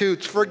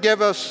substitutes.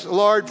 Forgive us,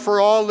 Lord,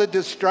 for all the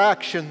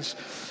distractions.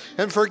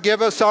 And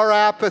forgive us our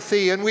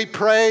apathy. And we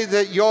pray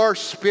that Your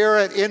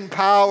Spirit in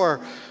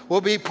power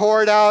will be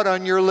poured out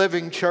on Your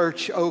living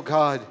church, oh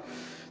God.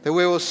 that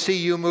we will see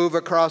you move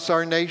across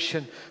our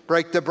nation,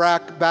 break the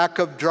back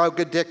of drug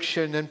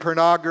addiction and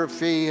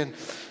pornography and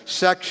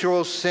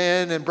sexual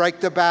sin, and break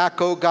the back,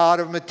 oh God,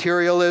 of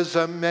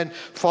materialism and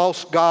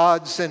false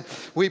gods. And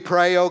we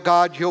pray, oh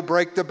God, you'll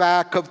break the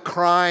back of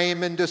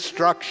crime and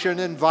destruction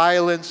and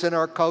violence in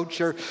our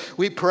culture.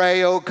 We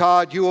pray, oh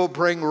God, you will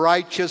bring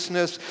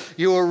righteousness.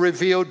 You will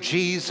reveal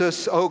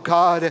Jesus, oh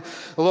God.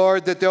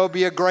 Lord, that there will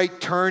be a great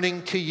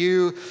turning to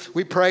you.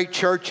 We pray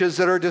churches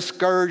that are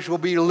discouraged will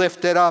be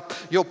lifted up.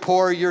 You'll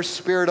pour your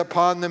Spirit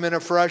upon them in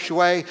a fresh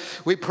way.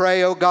 We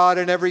pray, oh God,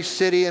 in every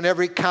city and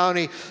every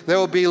county, there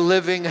will be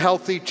living,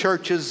 healthy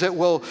churches that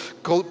will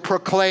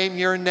proclaim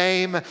your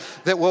name,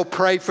 that will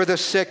pray for the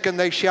sick and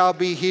they shall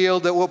be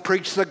healed, that will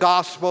preach the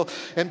gospel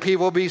and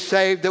people be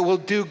saved, that will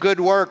do good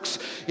works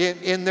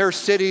in their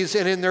cities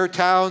and in their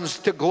towns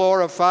to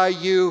glorify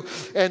you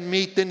and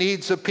meet the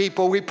needs of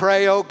people. We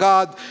pray, oh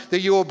God, that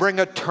you will bring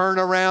a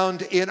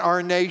turnaround in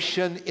our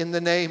nation. In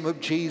the name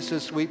of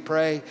Jesus, we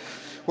pray.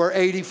 Where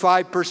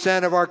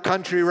 85% of our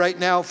country right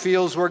now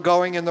feels we're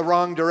going in the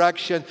wrong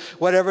direction,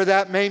 whatever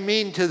that may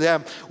mean to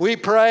them, we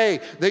pray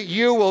that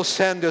you will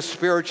send a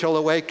spiritual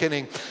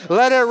awakening.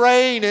 Let it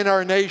rain in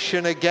our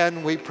nation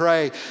again, we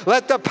pray.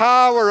 Let the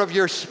power of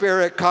your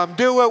Spirit come.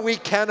 Do what we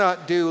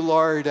cannot do,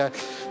 Lord.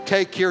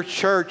 Take your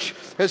church,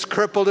 as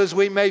crippled as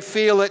we may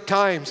feel at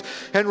times,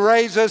 and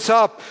raise us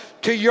up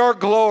to your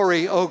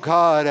glory, oh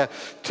God,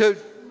 to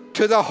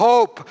the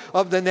hope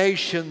of the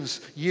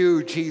nations,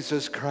 you,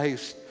 Jesus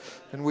Christ.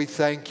 And we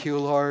thank you,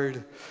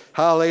 Lord.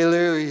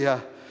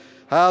 Hallelujah.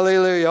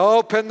 Hallelujah.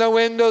 Open the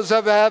windows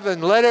of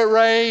heaven. Let it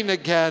rain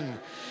again.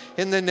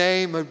 In the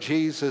name of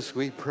Jesus,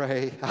 we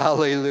pray.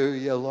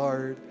 Hallelujah,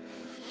 Lord.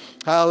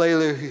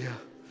 Hallelujah.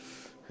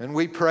 And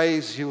we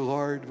praise you,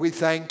 Lord. We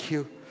thank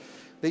you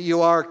that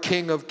you are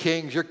King of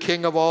kings. You're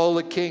King of all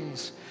the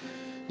kings.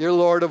 You're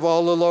Lord of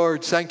all the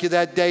lords. Thank you.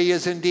 That day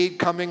is indeed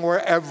coming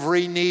where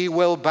every knee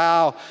will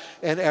bow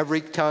and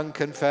every tongue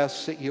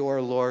confess that you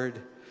are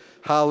Lord.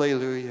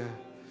 Hallelujah.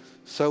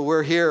 So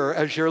we're here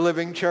as your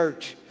living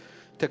church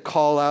to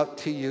call out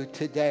to you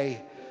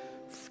today,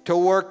 to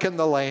work in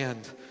the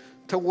land,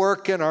 to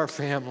work in our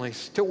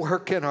families, to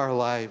work in our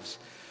lives.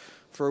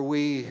 For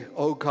we,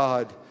 oh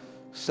God,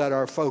 set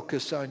our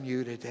focus on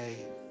you today.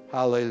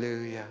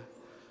 Hallelujah.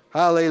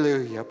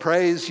 Hallelujah.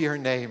 Praise your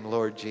name,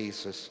 Lord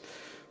Jesus.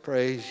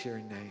 Praise your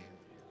name.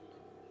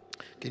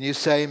 Can you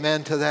say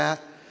amen to that?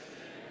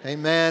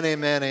 Amen,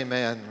 amen,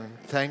 amen.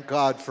 Thank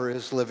God for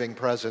his living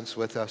presence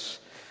with us.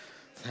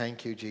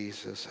 Thank you,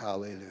 Jesus.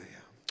 Hallelujah.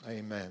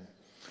 Amen.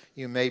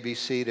 You may be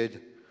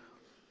seated.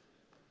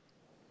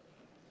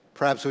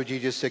 Perhaps would you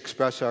just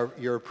express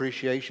your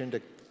appreciation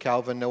to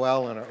Calvin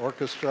Noel and our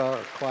orchestra,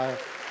 our choir,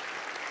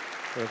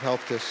 who have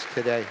helped us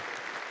today.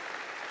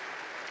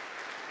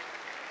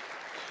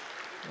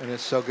 And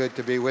it's so good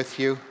to be with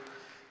you.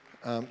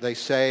 They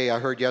say, I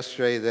heard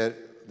yesterday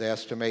that they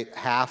estimate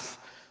half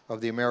of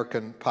the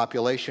American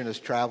population is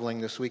traveling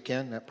this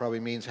weekend. That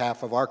probably means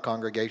half of our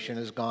congregation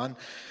is gone.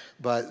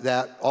 But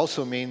that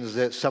also means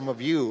that some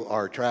of you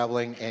are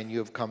traveling and you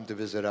have come to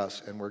visit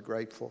us, and we're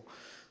grateful.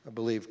 I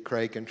believe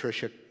Craig and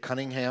Tricia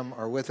Cunningham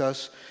are with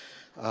us.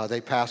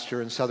 They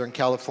pastor in Southern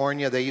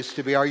California. They used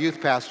to be our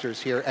youth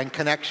pastors here and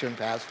connection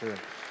pastor.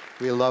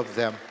 We love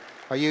them.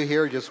 Are you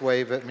here? Just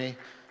wave at me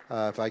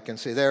if I can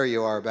see. There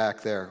you are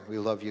back there. We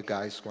love you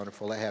guys.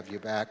 Wonderful to have you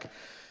back.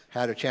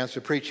 Had a chance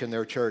to preach in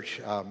their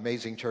church,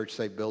 amazing church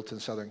they built in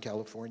Southern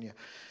California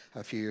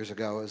a few years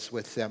ago. I was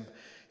with them.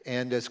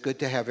 And it's good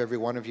to have every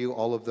one of you,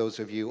 all of those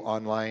of you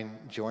online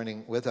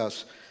joining with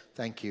us.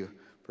 Thank you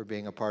for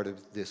being a part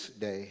of this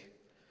day.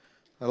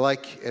 I'd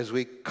like, as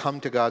we come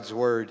to God's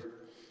Word,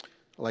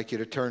 I'd like you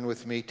to turn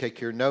with me, take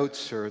your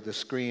notes or the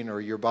screen or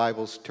your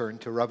Bibles, turn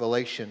to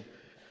Revelation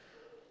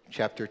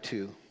chapter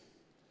 2.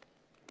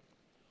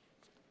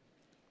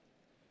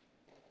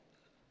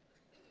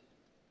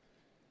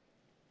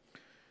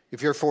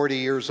 If you're 40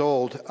 years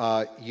old,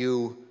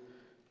 you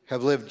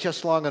have lived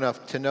just long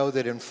enough to know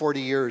that in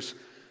 40 years,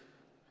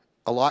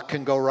 a lot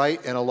can go right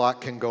and a lot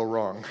can go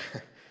wrong.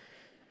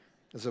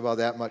 It's about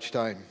that much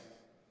time.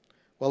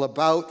 Well,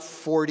 about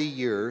 40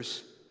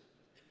 years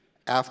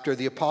after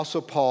the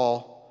Apostle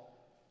Paul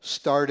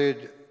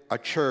started a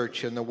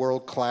church in the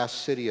world-class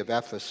city of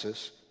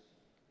Ephesus,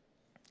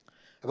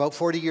 about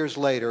 40 years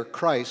later,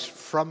 Christ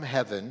from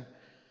heaven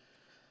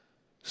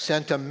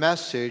sent a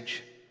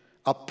message,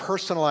 a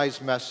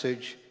personalized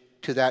message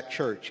to that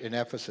church in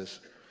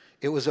Ephesus.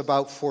 It was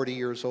about 40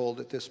 years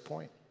old at this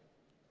point.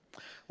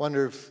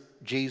 Wonder if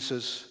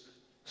Jesus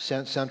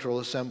sent Central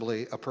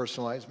Assembly a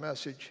personalized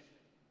message.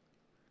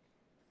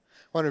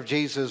 Wonder if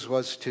Jesus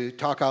was to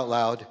talk out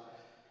loud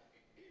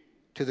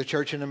to the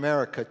church in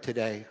America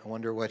today. I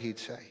wonder what he'd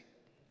say.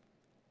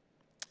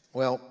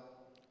 Well,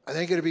 I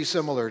think it'd be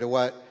similar to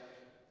what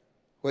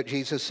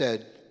Jesus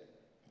said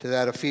to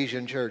that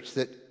Ephesian church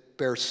that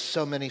bears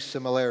so many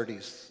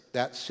similarities,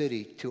 that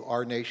city, to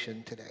our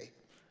nation today.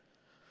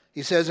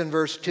 He says in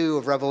verse 2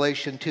 of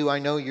Revelation 2, I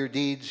know your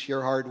deeds,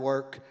 your hard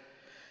work,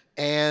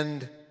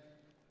 and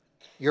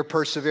your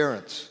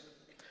perseverance.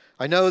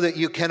 I know that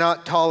you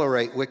cannot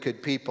tolerate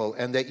wicked people,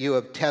 and that you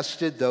have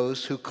tested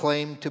those who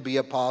claim to be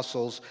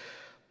apostles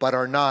but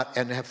are not,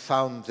 and have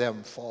found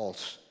them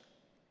false.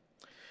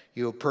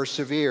 You have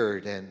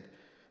persevered and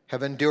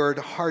have endured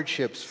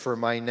hardships for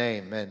my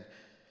name, and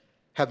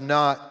have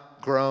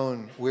not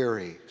grown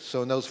weary.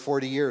 So in those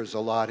 40 years, a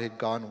lot had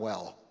gone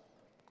well.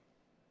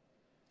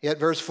 Yet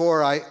verse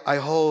 4, I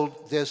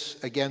hold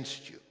this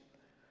against you.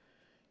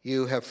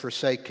 You have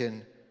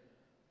forsaken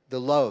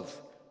the love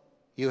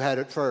you had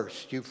at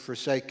first. You've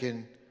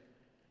forsaken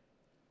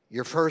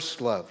your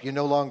first love. You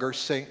no longer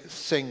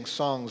sing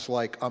songs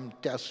like, I'm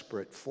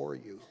desperate for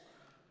you.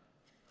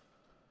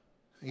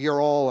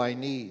 You're all I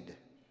need.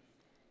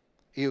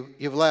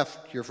 You've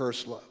left your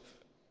first love.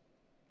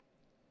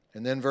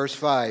 And then verse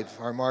 5,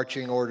 our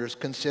marching orders,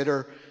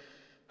 consider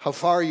how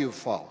far you've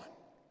fallen.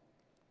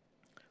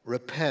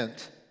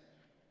 Repent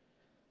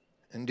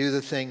and do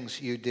the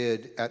things you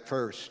did at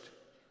first.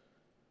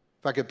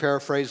 If I could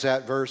paraphrase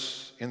that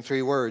verse in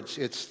 3 words,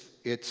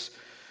 it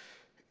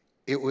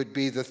would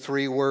be the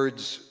 3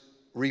 words,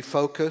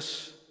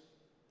 refocus.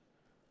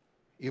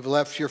 You've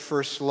left your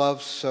first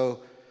love,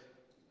 so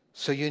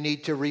you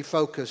need to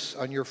refocus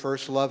on your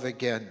first love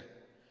again.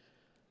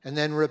 And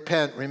then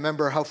repent.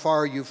 Remember how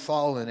far you've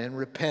fallen, and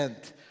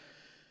repent.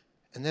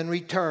 And then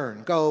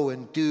return. Go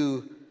and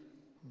do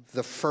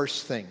the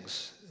first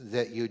things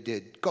that you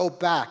did. Go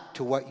back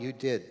to what you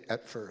did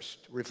at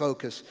first.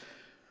 Refocus,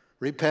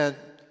 repent,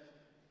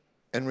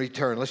 and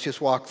return. Let's just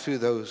walk through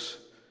those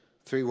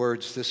 3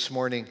 words this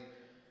morning.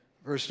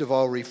 First of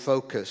all,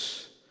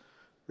 refocus.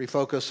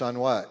 Refocus on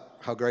what?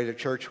 How great a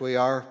church we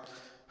are?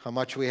 How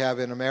much we have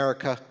in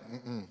America?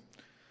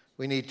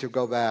 We need to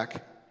go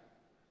back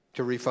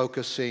to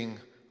refocusing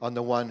on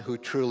the one who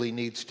truly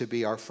needs to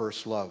be our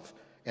first love,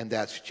 and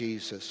that's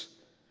Jesus.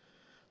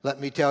 Let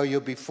me tell you,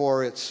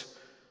 before it's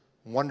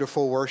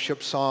wonderful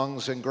worship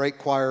songs and great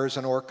choirs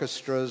and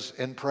orchestras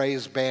and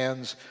praise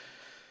bands,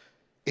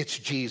 it's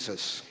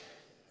Jesus.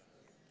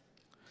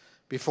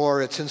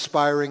 Before it's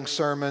inspiring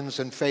sermons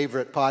and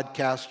favorite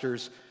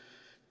podcasters,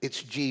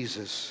 it's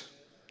Jesus.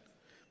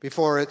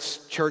 Before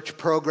it's church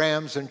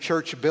programs and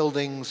church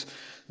buildings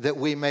that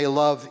we may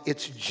love,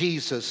 it's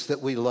Jesus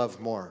that we love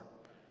more.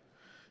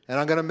 And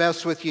I'm going to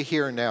mess with you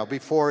here now.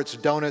 Before it's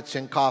donuts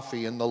and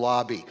coffee in the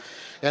lobby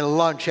and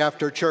lunch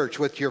after church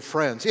with your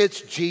friends,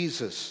 it's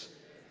Jesus.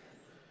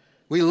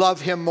 We love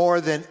him more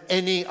than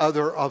any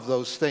other of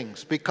those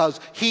things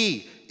because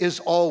he is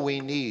all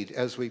we need,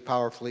 as we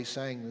powerfully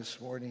sang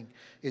this morning.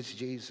 It's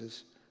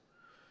Jesus.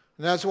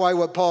 And that's why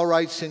what Paul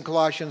writes in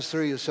Colossians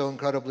 3 is so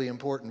incredibly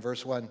important.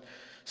 Verse 1,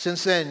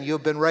 since then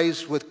you've been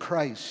raised with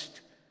Christ.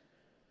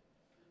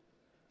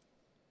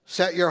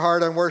 Set your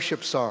heart on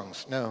worship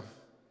songs? No.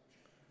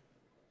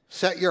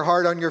 Set your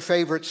heart on your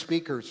favorite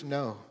speakers?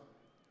 No.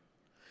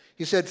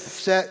 He said,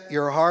 set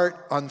your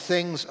heart on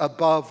things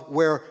above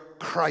where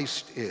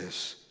Christ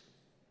is,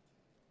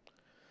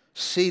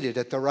 seated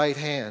at the right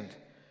hand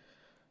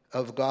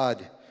of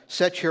God.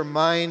 Set your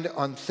mind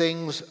on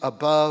things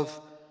above,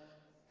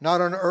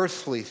 not on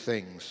earthly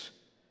things.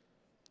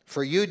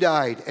 For you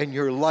died, and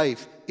your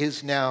life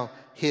is now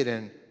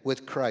hidden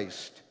with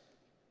Christ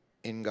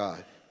in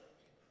God.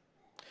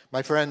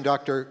 My friend,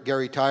 Dr.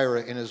 Gary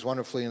Tyra, in his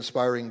wonderfully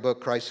inspiring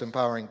book, Christ's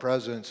Empowering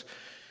Presence,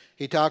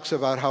 he talks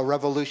about how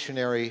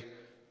revolutionary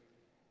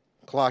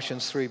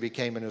Colossians 3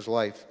 became in his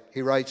life.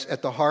 He writes,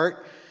 at the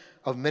heart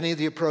of many of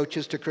the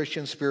approaches to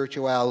Christian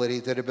spirituality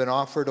that have been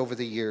offered over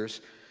the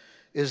years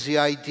is the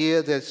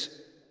idea that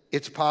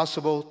it's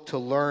possible to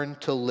learn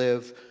to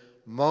live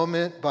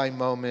moment by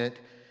moment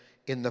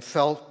in the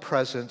felt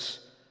presence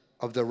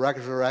of the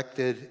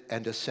resurrected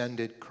and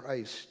ascended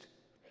Christ.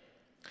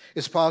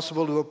 It's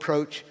possible to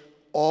approach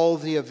all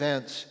the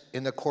events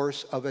in the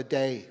course of a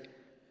day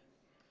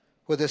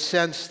with a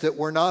sense that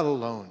we're not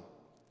alone,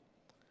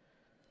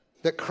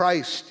 that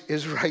Christ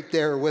is right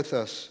there with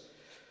us,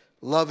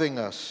 loving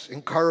us,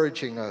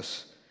 encouraging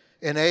us,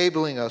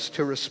 enabling us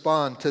to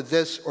respond to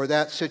this or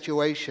that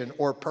situation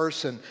or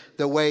person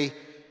the way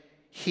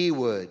he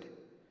would.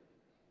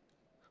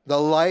 The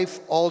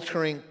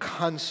life-altering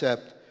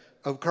concept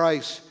of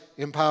Christ's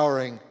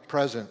empowering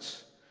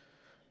presence.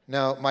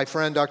 Now, my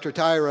friend Dr.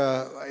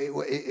 Tyra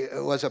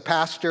was a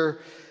pastor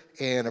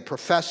and a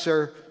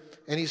professor,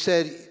 and he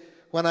said,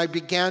 when I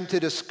began to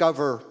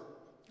discover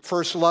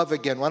first love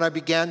again, when I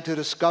began to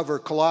discover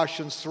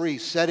Colossians 3,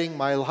 setting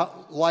my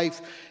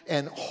life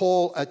and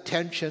whole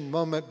attention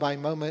moment by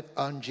moment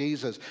on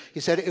Jesus,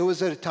 he said, it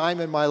was at a time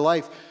in my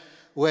life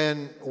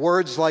when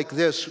words like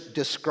this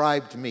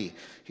described me.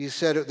 He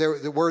said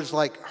the words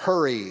like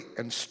hurry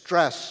and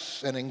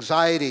stress and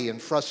anxiety and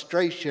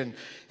frustration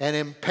and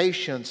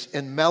impatience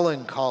and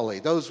melancholy.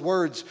 Those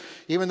words,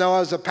 even though I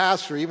was a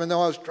pastor, even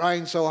though I was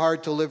trying so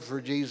hard to live for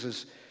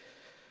Jesus,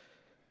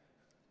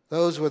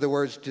 those were the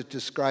words to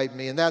describe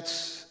me. And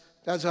that's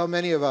how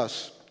many of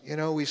us,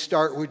 we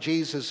start with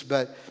Jesus,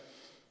 but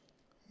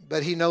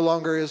he no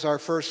longer is our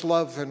first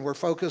love, and we're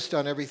focused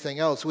on everything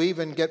else. We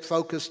even get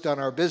focused on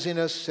our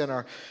busyness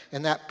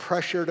and that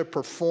pressure to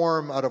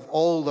perform out of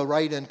all the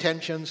right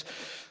intentions.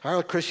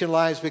 Our Christian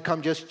lives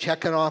become just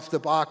checking off the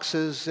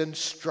boxes and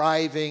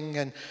striving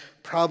and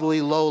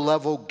probably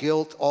low-level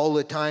guilt all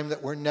the time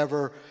that we're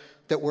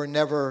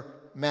never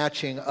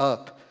matching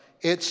up.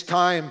 It's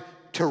time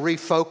to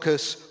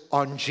refocus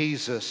on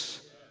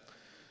Jesus.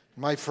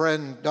 My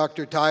friend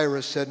Dr.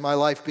 Tyrus said, my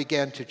life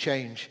began to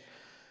change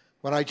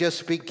when I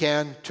just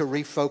began to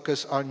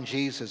refocus on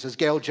Jesus. As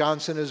Gail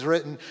Johnson has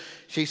written,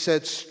 she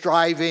said,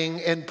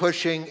 striving and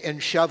pushing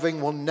and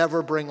shoving will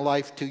never bring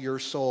life to your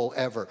soul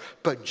ever,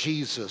 but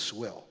Jesus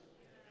will.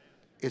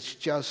 It's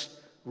just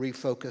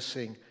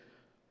refocusing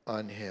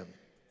on him.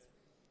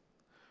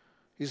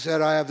 He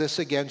said, I have this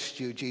against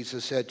you,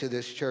 Jesus said to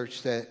this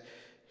church, that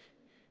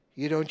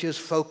you don't just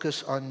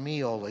focus on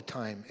me all the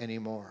time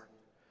anymore.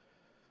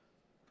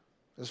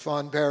 As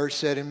Von Parrish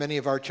said, in many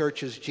of our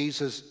churches,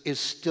 Jesus is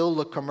still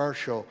the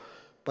commercial,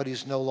 but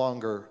he's no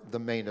longer the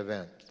main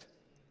event.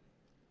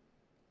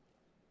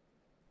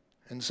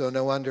 And so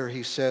no wonder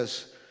he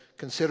says,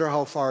 consider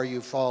how far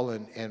you've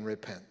fallen and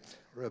repent.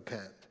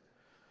 Repent.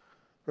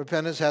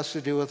 Repentance has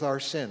to do with our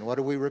sin. What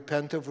do we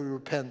repent of? We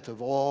repent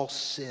of all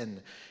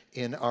sin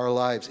in our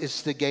lives.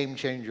 It's the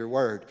game-changer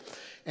word.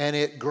 And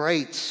it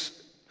grates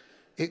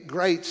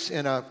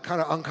in a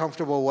kind of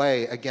uncomfortable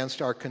way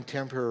against our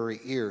contemporary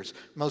ears.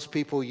 Most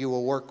people you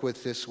will work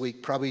with this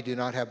week probably do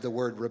not have the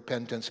word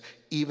repentance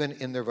even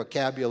in their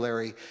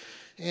vocabulary.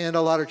 And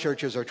a lot of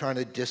churches are trying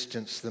to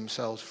distance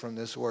themselves from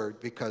this word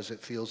because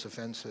it feels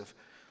offensive.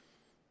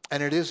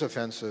 And it is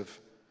offensive.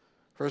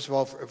 First of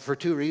all, for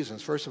two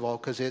reasons. First of all,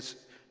 because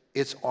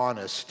it's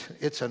honest.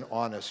 It's an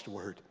honest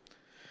word.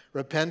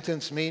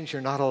 Repentance means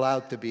you're not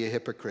allowed to be a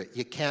hypocrite.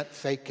 You can't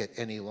fake it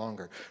any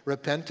longer.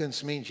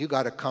 Repentance means you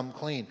got to come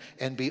clean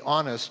and be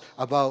honest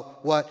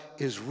about what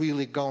is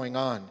really going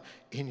on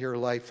in your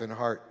life and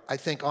heart. I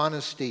think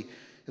honesty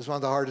is one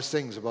of the hardest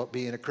things about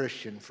being a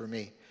Christian for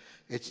me.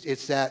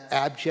 It's that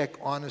abject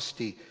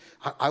honesty.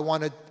 I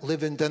want to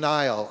live in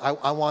denial.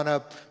 I want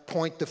to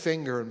point the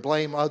finger and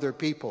blame other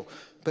people.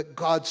 But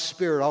God's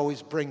Spirit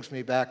always brings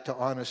me back to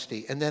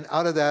honesty. And then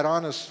out of that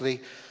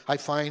honesty, I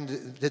find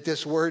that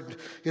this word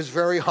is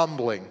very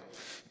humbling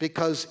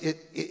because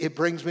it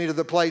brings me to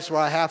the place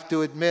where I have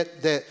to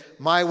admit that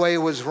my way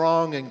was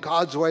wrong and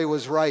God's way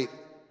was right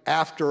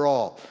after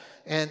all.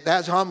 And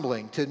that's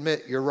humbling to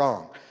admit you're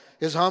wrong.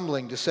 It's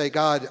humbling to say,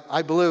 God,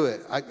 I blew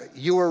it.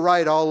 You were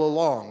right all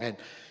along. And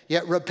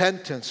yet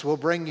repentance will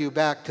bring you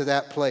back to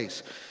that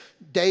place.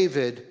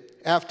 David,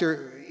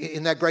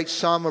 in that great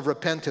psalm of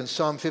repentance,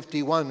 Psalm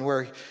 51,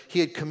 where he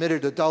had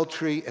committed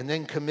adultery and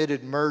then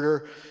committed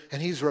murder,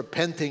 and he's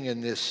repenting in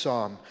this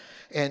psalm.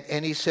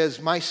 And he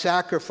says, my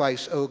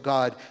sacrifice, O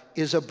God,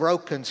 is a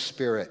broken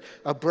spirit,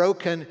 a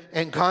broken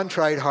and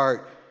contrite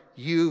heart.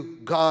 You,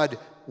 God,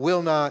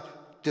 will not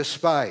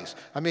despise.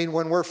 I mean,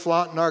 when we're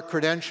flaunting our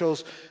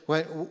credentials,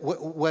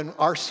 when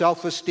our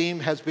self-esteem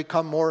has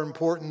become more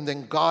important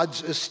than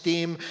God's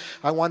esteem,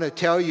 I want to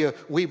tell you,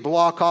 we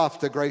block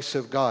off the grace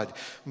of God.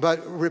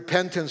 But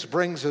repentance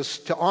brings us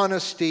to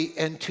honesty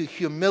and to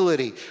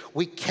humility.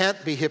 We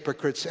can't be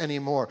hypocrites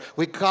anymore.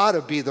 We got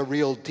to be the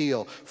real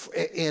deal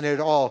in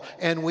it all.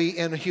 And we,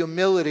 in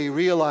humility,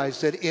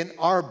 realize that in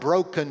our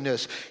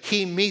brokenness,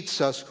 He meets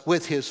us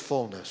with His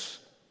fullness.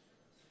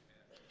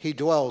 He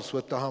dwells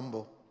with the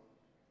humble.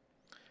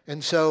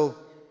 And so,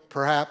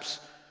 perhaps,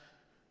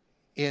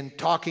 in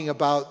talking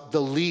about the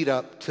lead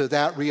up to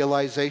that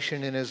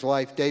realization in his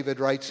life, David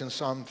writes in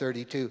Psalm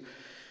 32,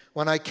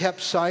 when I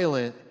kept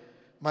silent,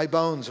 my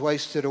bones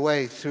wasted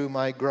away through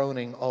my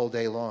groaning all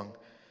day long.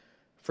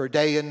 For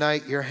day and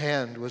night your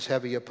hand was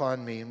heavy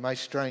upon me, and my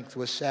strength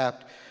was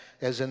sapped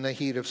as in the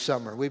heat of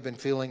summer. We've been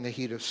feeling the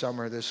heat of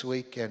summer this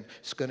week, and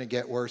it's going to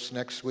get worse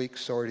next week.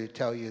 Sorry to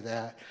tell you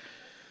that.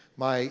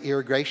 My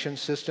irrigation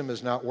system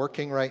is not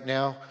working right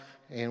now.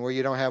 And where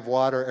you don't have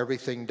water,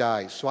 everything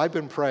dies. So I've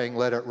been praying,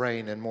 let it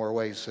rain in more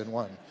ways than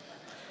one.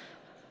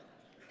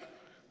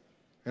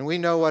 And we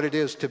know what it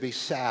is to be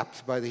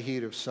sapped by the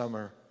heat of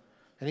summer.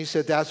 And he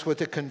said that's what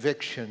the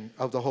conviction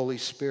of the Holy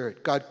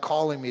Spirit, God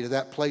calling me to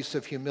that place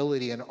of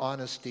humility and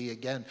honesty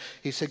again.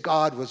 He said,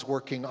 God was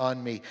working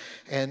on me,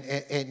 and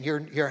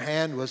your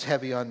hand was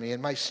heavy on me,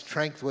 and my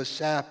strength was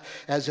sapped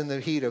as in the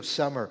heat of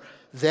summer.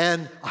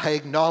 Then I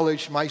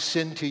acknowledged my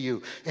sin to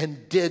you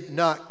and did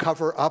not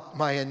cover up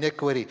my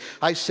iniquity.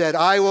 I said,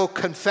 I will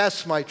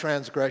confess my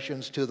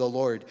transgressions to the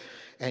Lord,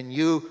 and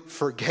you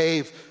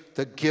forgave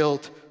the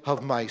guilt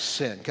of my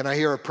sin. Can I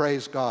hear a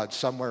praise God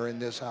somewhere in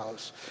this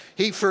house?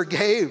 He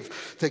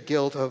forgave the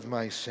guilt of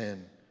my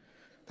sin.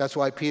 That's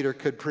why Peter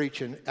could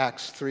preach in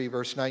Acts 3,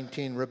 verse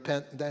 19,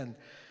 repent then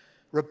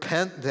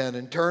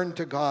and turn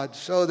to God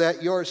so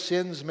that your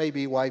sins may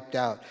be wiped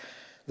out,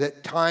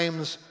 that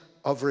times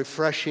of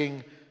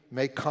refreshing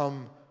may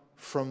come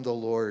from the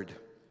Lord.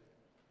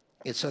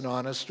 It's an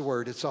honest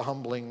word. It's a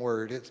humbling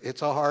word.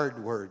 It's a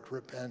hard word,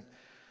 repent.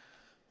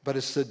 But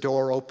it's the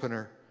door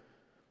opener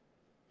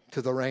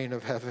to the reign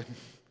of heaven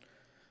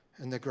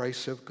and the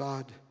grace of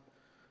God.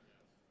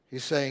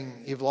 He's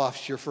saying you've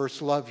lost your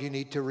first love. You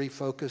need to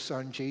refocus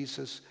on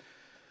Jesus.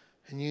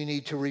 And you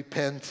need to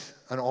repent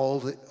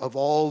of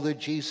all the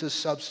Jesus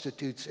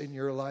substitutes in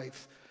your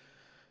life.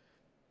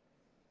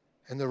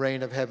 And the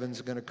reign of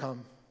heaven's going to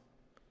come.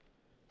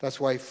 That's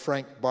why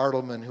Frank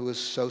Bartleman, who was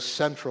so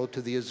central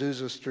to the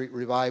Azusa Street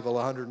revival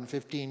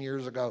 115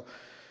 years ago,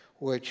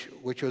 which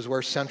was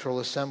where Central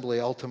Assembly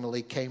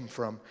ultimately came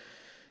from,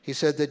 he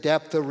said the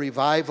depth of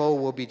revival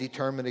will be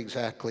determined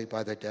exactly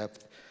by the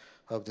depth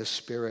of the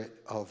spirit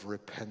of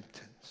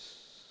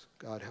repentance.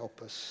 God,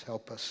 help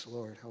us,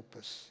 Lord, help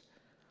us.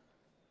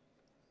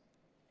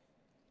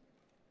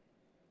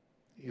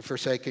 You've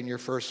forsaken your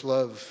first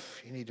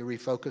love. You need to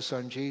refocus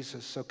on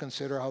Jesus. So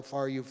consider how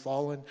far you've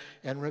fallen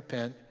and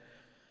repent.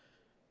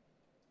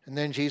 And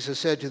then Jesus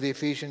said to the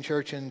Ephesian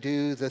church, and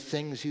do the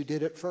things you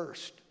did at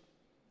first.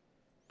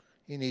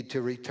 You need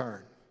to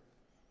return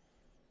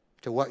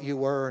to what you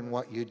were and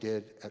what you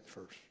did at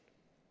first.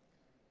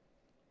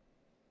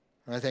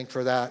 And I think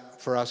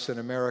for us in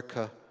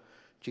America,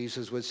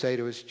 Jesus would say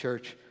to his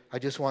church, I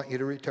just want you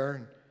to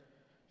return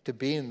to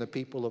being the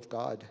people of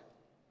God.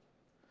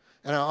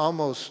 And I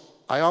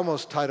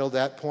almost titled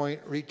that point,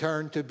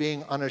 Return to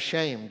Being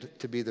Unashamed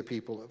to be the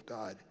People of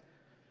God.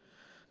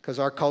 Because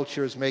our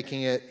culture is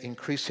making it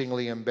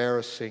increasingly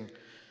embarrassing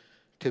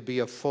to be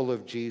a full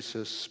of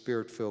Jesus,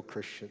 Spirit-filled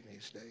Christian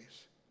these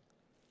days.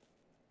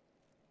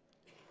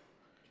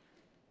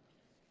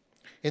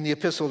 In the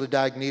Epistle to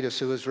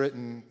Diognetus, it was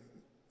written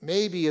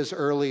maybe as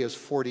early as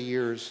 40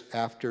 years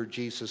after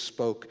Jesus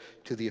spoke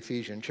to the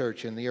Ephesian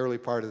church in the early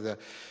part of the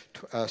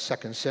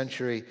 2nd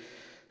century.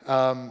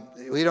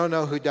 We don't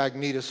know who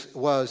Diognetus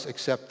was,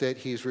 except that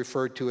he's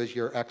referred to as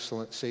Your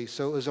Excellency.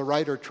 So it was a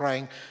writer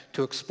trying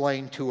to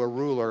explain to a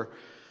ruler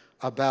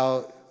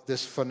about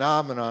this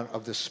phenomenon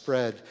of the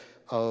spread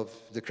of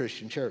the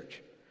Christian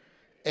church.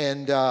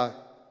 And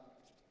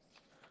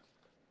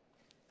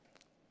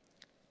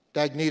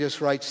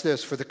Diognetus writes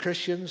this, for the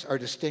Christians are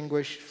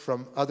distinguished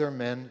from other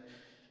men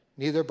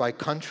neither by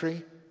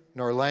country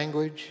nor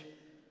language,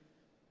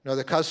 nor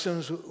the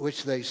customs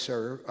which they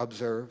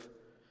observe,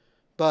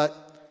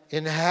 but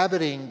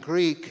inhabiting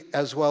Greek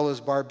as well as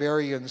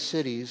barbarian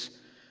cities,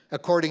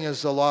 according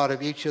as the lot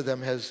of each of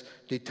them has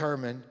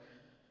determined,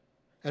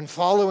 and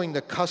following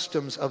the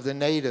customs of the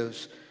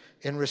natives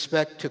in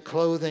respect to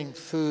clothing,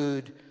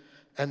 food,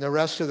 and the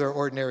rest of their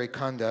ordinary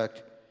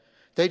conduct,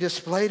 they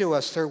display to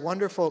us their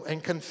wonderful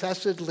and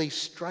confessedly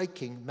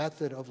striking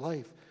method of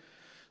life.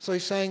 So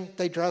he's saying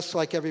they dress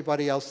like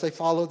everybody else. They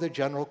follow the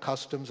general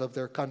customs of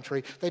their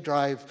country. They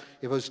drive,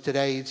 if it was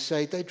today, he'd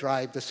say they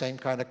drive the same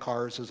kind of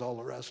cars as all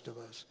the rest of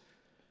us.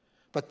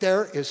 But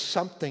there is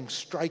something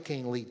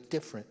strikingly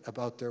different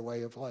about their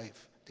way of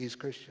life, these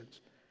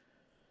Christians.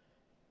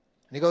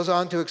 And he goes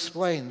on to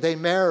explain, they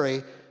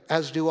marry,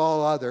 as do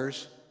all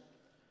others.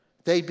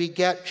 They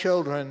beget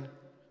children,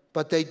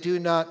 but they do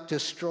not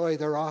destroy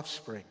their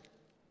offspring.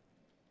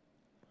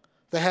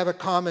 They have a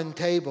common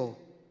table,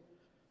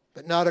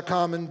 but not a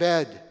common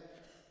bed.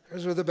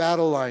 Here's where the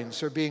battle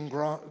lines are being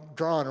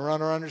drawn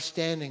around our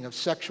understanding of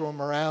sexual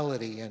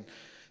morality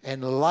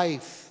and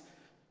life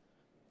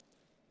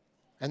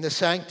and the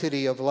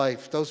sanctity of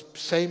life. Those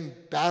same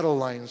battle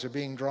lines are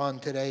being drawn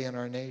today in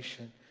our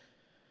nation.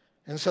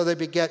 And so they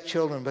beget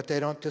children, but they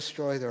don't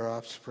destroy their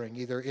offspring,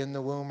 either in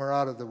the womb or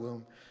out of the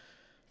womb.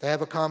 They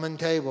have a common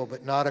table,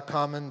 but not a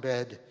common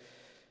bed.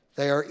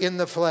 They are in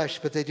the flesh,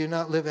 but they do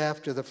not live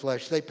after the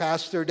flesh. They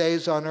pass their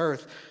days on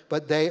earth,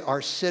 but they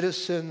are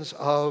citizens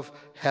of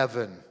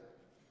heaven.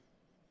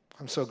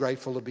 I'm so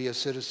grateful to be a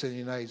citizen of the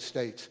United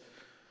States.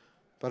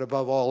 But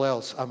above all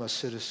else, I'm a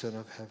citizen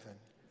of heaven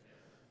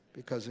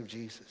because of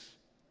Jesus.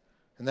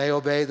 And they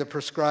obey the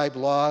prescribed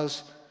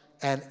laws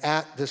and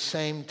at the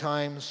same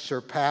time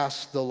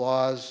surpass the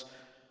laws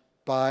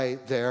by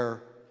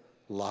their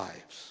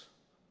lives.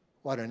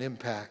 What an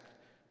impact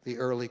the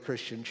early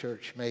Christian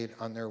church made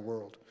on their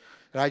world.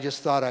 And I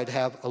just thought I'd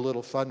have a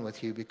little fun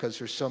with you because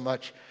there's so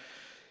much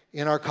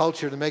in our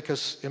culture to make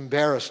us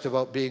embarrassed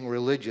about being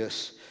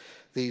religious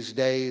these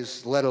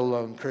days, let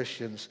alone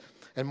Christians.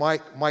 And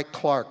Mike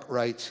Clark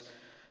writes,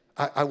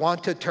 I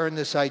want to turn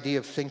this idea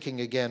of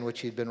thinking again, which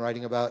he'd been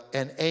writing about,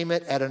 and aim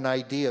it at an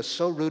idea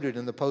so rooted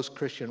in the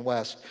post-Christian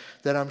West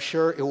that I'm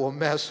sure it will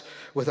mess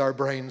with our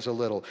brains a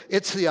little.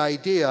 It's the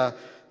idea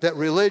that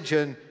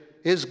religion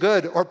is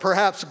good or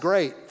perhaps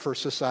great for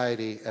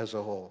society as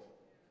a whole.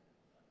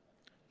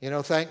 You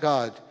know, thank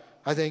God,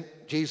 I think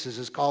Jesus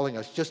is calling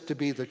us just to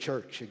be the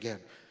church again,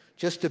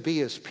 just to be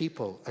his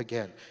people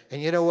again.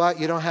 And you know what?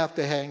 You don't have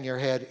to hang your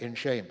head in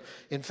shame.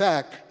 In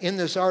fact, in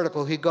this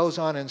article, he goes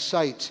on and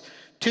cites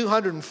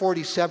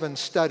 247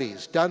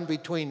 studies done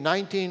between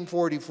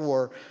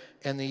 1944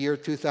 and the year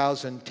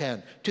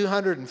 2010.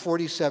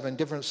 247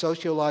 different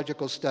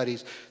sociological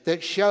studies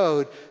that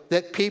showed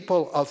that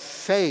people of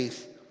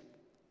faith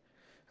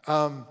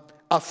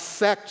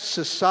affect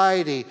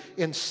society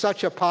in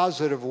such a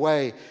positive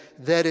way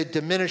that it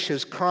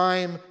diminishes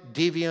crime,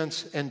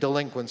 deviance, and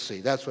delinquency.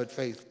 That's what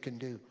faith can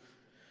do.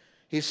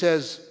 He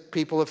says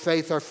people of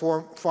faith are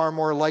far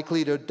more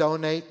likely to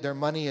donate their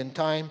money and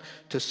time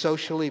to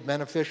socially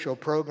beneficial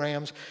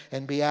programs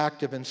and be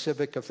active in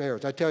civic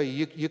affairs. I tell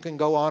you, you can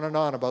go on and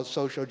on about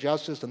social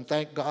justice, and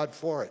thank God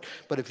for it.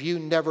 But if you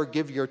never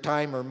give your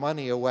time or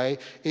money away,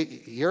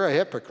 you're a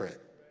hypocrite.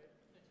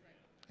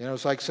 You know,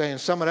 it's like saying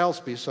someone else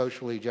be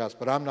socially just,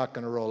 but I'm not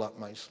going to roll up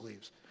my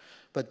sleeves.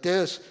 But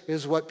this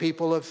is what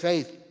people of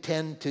faith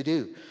tend to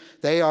do.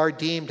 They are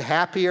deemed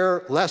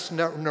happier, less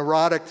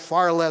neurotic,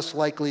 far less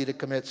likely to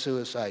commit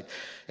suicide.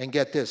 And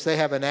get this, they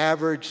have an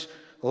average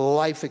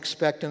life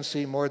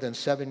expectancy more than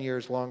 7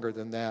 years longer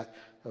than that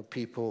of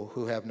people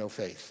who have no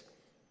faith.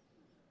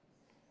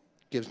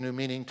 Gives new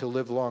meaning to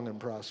live long and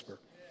prosper.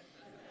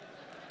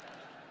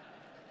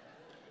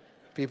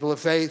 People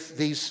of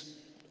faith,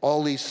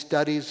 all these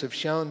studies have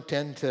shown,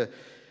 tend to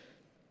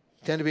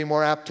be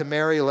more apt to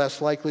marry,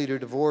 less likely to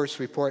divorce,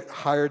 report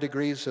higher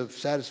degrees of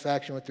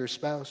satisfaction with their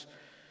spouse.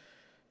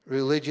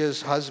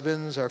 Religious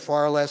husbands are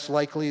far less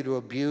likely to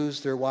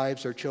abuse their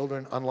wives or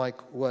children, unlike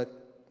what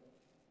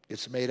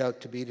it's made out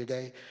to be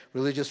today.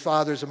 Religious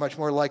fathers are much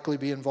more likely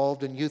to be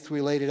involved in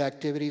youth-related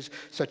activities,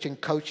 such as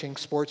coaching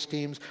sports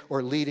teams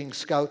or leading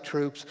scout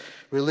troops.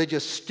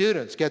 Religious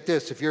students, get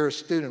this, if you're a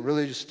student,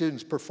 religious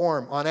students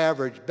perform, on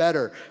average,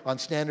 better on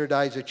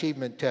standardized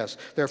achievement tests.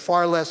 They're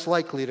far less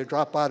likely to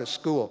drop out of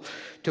school,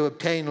 to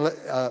obtain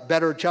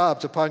better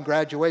jobs upon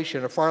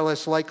graduation, are far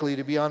less likely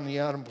to be on the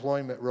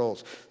unemployment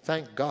rolls.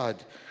 Thank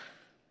God.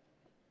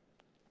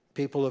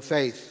 People of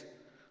faith,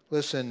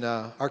 listen,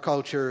 our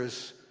culture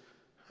is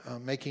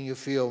making you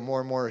feel more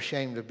and more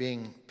ashamed of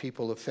being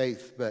people of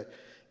faith, but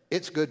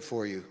it's good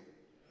for you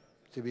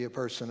to be a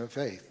person of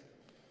faith.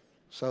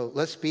 So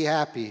let's be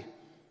happy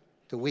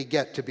that we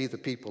get to be the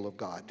people of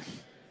God.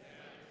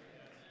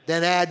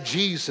 Then add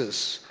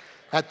Jesus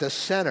at the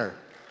center,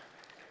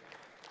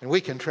 and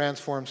we can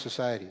transform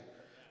society.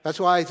 That's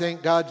why I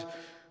think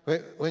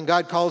when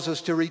God calls us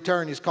to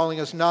return, He's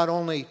calling us not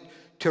only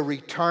to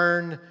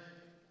return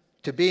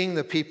to being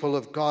the people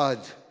of God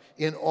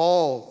in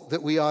all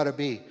that we ought to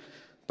be,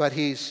 but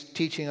He's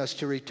teaching us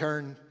to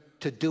return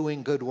to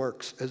doing good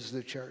works as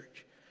the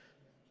church.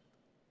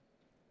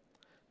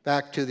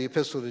 Back to the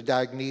Epistle to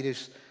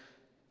Diognetus,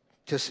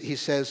 he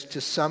says, to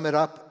sum it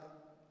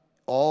up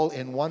all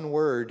in one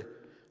word,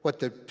 what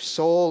the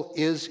soul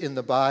is in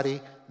the body,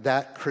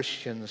 that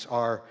Christians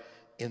are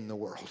in the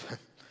world.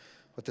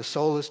 What the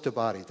soul is to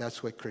body,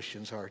 that's what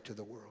Christians are to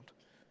the world.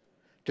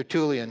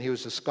 Tertullian, he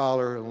was a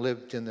scholar who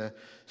lived in the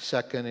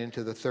 2nd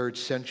into the 3rd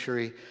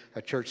century,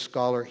 a church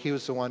scholar. He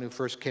was the one who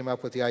first came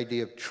up with the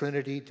idea of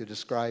Trinity to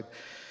describe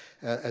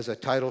as a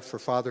title for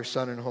Father,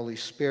 Son, and Holy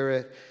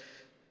Spirit.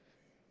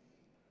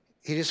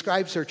 He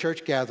describes their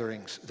church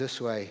gatherings this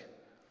way.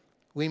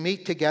 We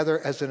meet together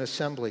as an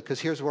assembly, because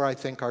here's where I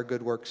think our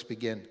good works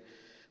begin.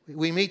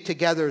 We meet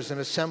together as an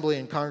assembly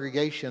and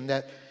congregation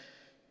that,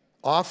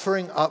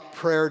 offering up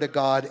prayer to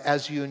God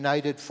as a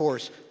united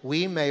force,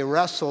 we may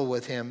wrestle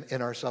with Him in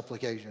our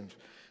supplications.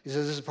 He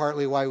says this is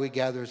partly why we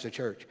gather as a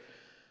church,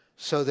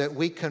 so that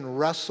we can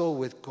wrestle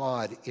with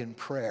God in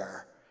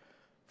prayer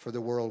for the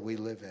world we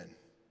live in.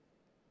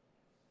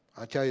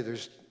 I tell you,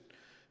 there's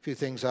a few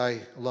things I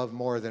love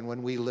more than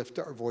when we lift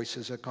our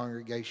voices as a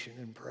congregation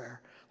in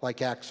prayer.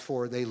 Like Acts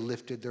 4, they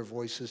lifted their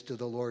voices to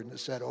the Lord and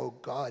said, "Oh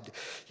God,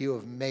 you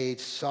have made,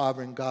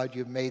 sovereign God,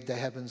 you've made the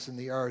heavens and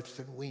the earth,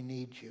 and we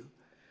need you."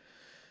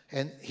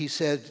 And he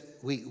said,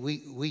 we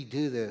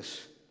do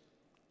this.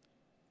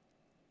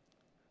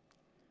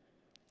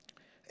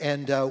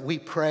 And we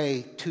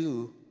pray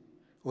too.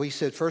 We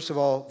said, first of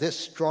all, this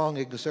strong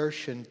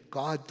exertion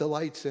God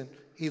delights in.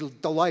 He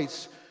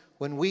delights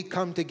when we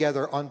come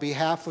together on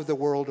behalf of the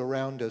world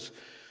around us,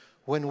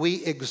 when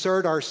we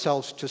exert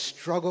ourselves to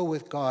struggle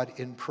with God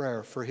in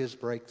prayer for His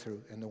breakthrough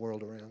in the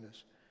world around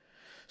us.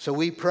 So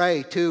we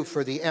pray, too,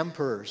 for the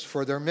emperors,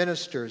 for their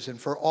ministers,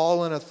 and for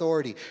all in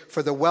authority,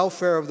 for the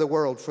welfare of the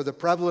world, for the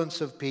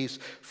prevalence of peace,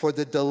 for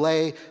the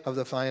delay of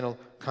the final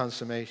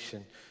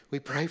consummation. We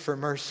pray for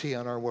mercy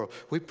on our world.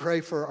 We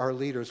pray for our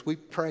leaders.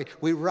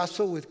 We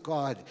wrestle with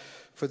God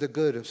for the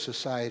good of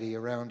society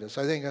around us.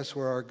 I think that's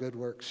where our good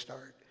works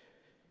start.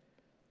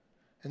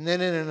 And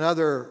then in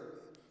another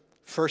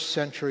first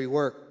century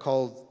work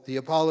called The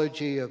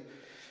Apology of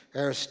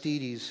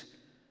Aristides,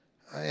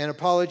 an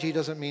apology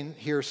doesn't mean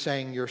here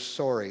saying you're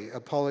sorry.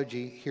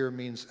 Apology here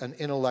means an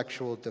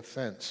intellectual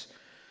defense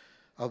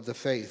of the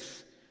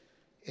faith.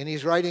 And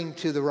he's writing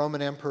to the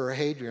Roman Emperor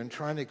Hadrian,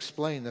 trying to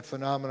explain the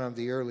phenomenon of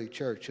the early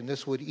church. And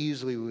this would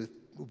easily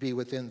be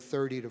within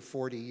 30 to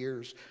 40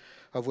 years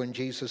of when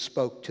Jesus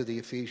spoke to the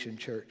Ephesian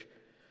church.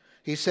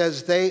 He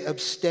says, they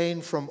abstain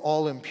from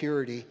all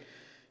impurity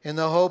in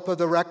the hope of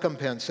the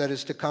recompense that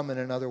is to come in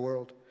another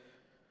world.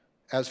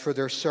 As for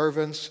their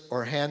servants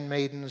or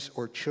handmaidens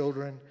or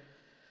children,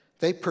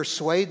 they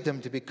persuade them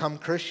to become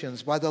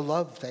Christians by the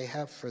love they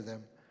have for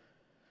them.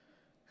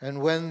 And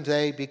when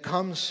they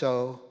become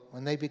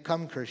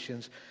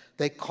Christians,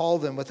 they call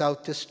them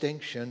without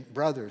distinction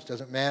brothers.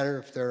 Doesn't matter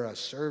if they're a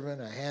servant,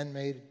 a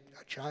handmaid,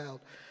 a child.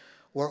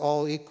 We're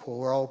all equal.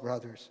 We're all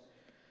brothers.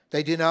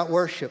 They do not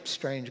worship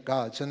strange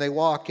gods, and they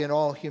walk in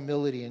all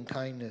humility and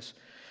kindness.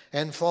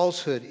 And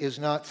falsehood is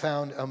not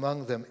found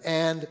among them,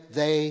 and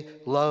they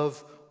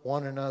love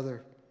one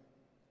another.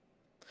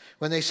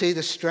 When they see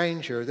the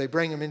stranger, they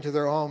bring him into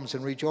their homes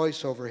and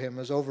rejoice over him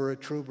as over a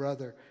true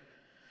brother.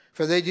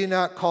 For they do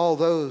not call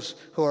those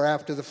who are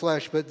after the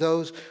flesh, but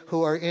those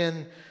who are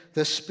in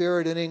the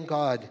Spirit and in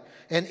God.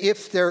 And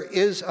if there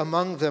is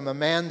among them a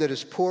man that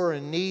is poor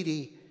and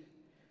needy,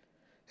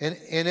 and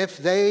if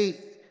they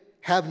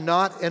have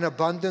not an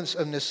abundance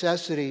of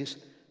necessities,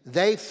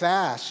 they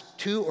fast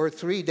 2 or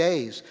 3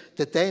 days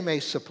that they may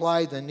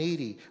supply the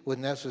needy with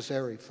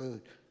necessary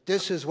food.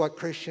 This is what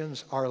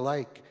Christians are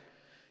like.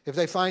 If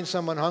they find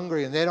someone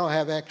hungry and they don't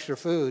have extra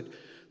food,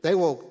 they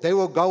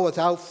will go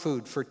without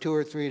food for 2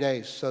 or 3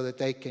 days so that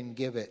they can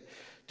give it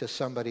to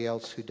somebody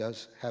else who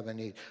does have a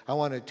need. I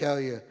want to tell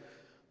you,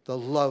 the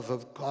love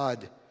of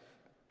God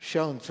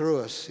shown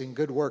through us in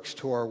good works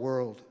to our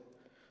world,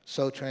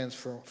 so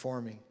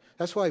transforming.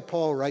 That's why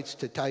Paul writes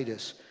to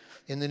Titus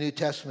in the New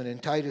Testament, in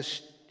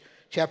Titus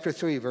chapter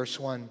 3, verse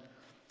 1.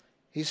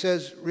 He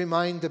says,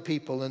 remind the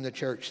people in the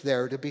church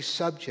there to be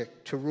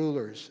subject to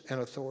rulers and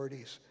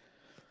authorities,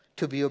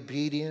 to be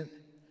obedient,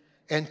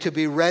 and to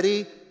be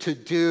ready to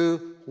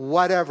do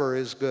whatever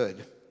is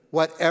good.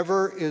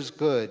 Whatever is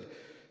good,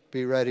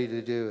 be ready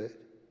to do it.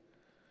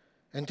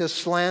 And to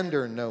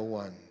slander no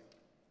one.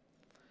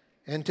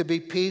 And to be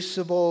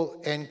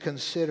peaceable and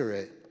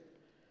considerate.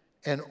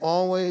 And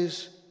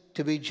always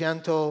to be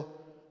gentle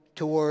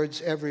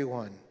towards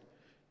everyone.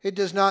 It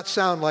does not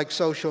sound like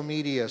social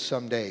media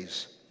some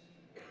days.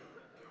 It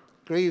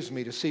grieves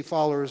me to see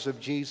followers of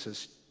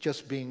Jesus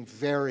just being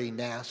very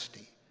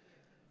nasty.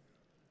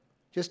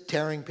 Just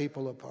tearing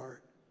people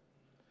apart.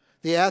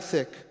 The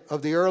ethic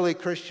of the early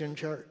Christian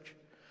church,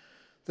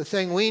 the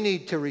thing we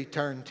need to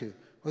return to,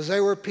 was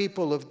they were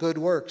people of good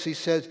works. He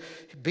says,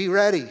 be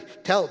ready.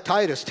 Tell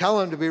Titus,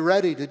 tell him to be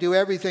ready to do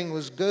everything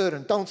was good,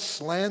 and don't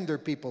slander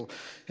people,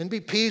 and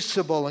be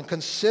peaceable and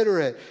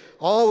considerate,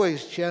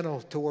 always gentle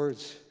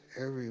towards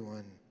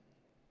everyone.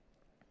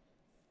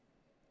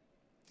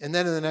 And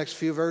then in the next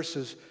few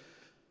verses,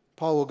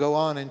 Paul will go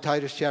on in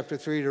Titus chapter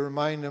 3 to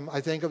remind them,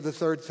 I think, of the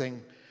third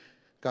thing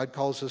God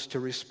calls us to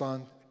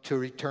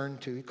return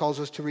to. He calls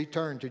us to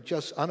return to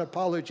just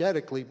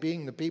unapologetically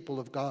being the people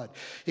of God.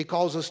 He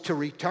calls us to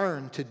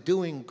return to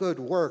doing good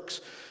works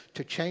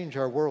to change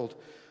our world.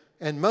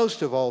 And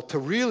most of all, to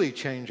really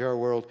change our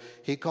world,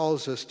 he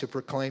calls us to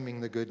proclaiming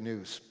the good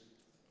news.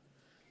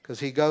 Because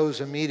he goes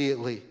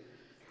immediately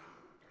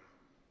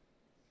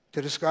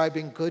to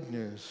describing good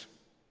news.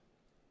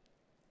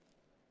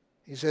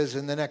 He says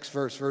in the next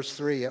verse, verse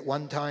 3, at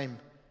one time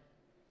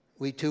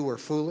we too were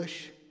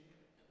foolish.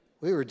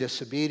 We were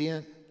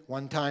disobedient.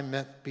 One time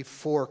meant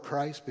before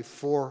Christ,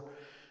 before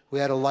we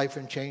had a life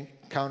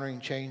encountering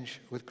change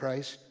with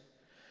Christ.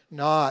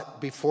 Not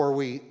before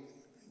we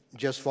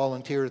just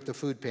volunteered at the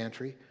food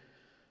pantry.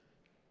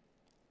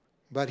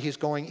 But he's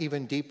going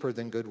even deeper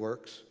than good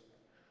works.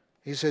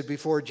 He said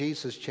before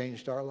Jesus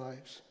changed our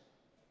lives.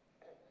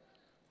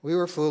 We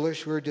were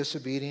foolish, we were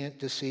disobedient,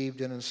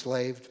 deceived, and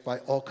enslaved by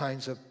all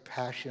kinds of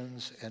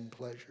passions and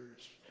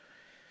pleasures.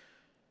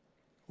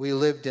 We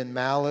lived in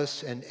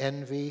malice and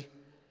envy,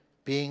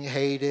 being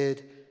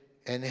hated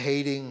and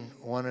hating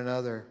one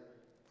another,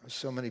 as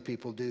so many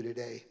people do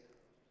today.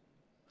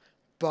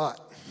 But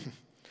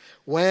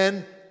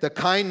when the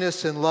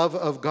kindness and love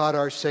of God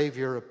our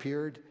Savior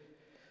appeared,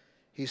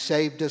 he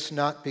saved us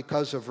not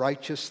because of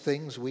righteous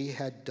things we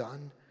had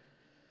done,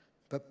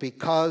 but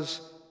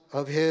because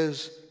of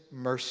his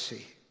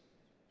mercy.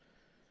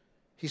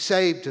 He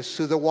saved us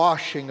through the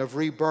washing of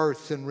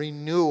rebirth and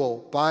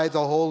renewal by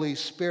the Holy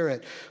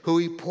Spirit, who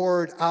he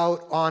poured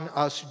out on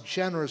us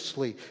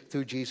generously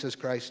through Jesus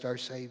Christ our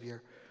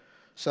Savior,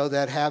 so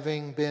that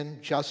having been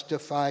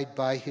justified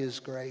by his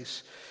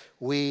grace,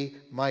 we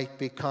might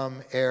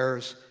become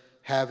heirs,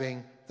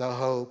 having the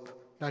hope,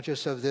 not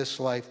just of this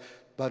life,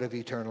 but of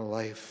eternal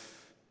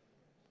life.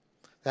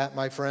 That,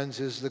 my friends,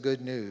 is the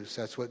good news.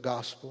 That's what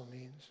gospel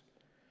means.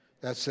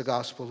 That's the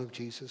gospel of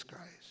Jesus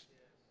Christ.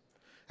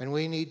 And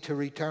we need to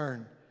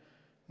return,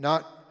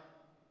 not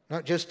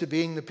just to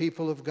being the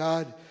people of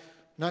God,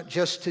 not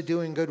just to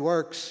doing good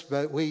works,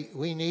 but we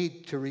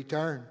need to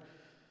return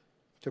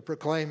to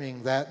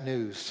proclaiming that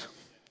news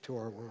to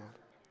our world,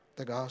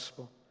 the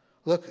gospel.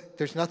 Look,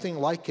 there's nothing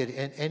like it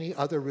in any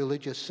other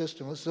religious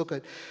system. Let's look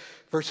at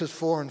verses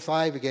 4 and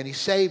 5 again. He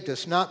saved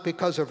us not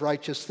because of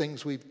righteous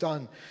things we've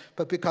done,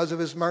 but because of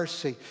his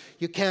mercy.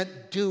 You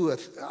can't do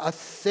a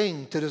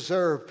thing to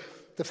deserve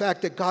the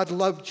fact that God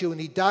loved you and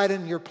he died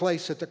in your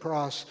place at the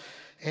cross,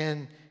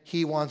 and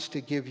he wants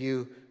to give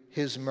you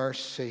his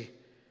mercy.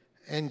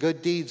 And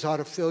good deeds ought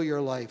to fill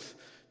your life.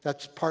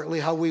 That's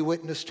partly how we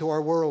witness to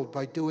our world,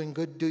 by doing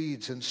good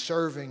deeds and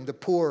serving the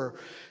poor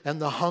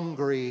and the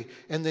hungry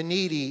and the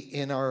needy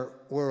in our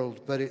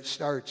world. But it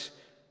starts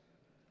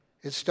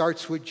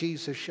with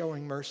Jesus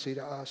showing mercy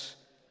to us.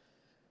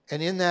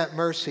 And in that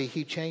mercy,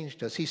 he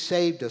changed us. He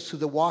saved us through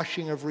the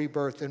washing of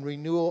rebirth and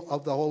renewal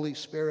of the Holy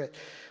Spirit,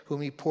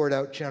 whom he poured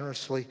out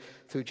generously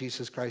through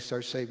Jesus Christ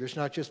our Savior. It's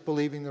not just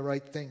believing the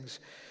right things.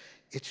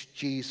 It's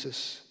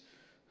Jesus.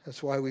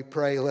 That's why we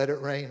pray, let it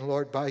rain.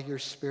 Lord, by your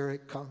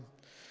Spirit, come.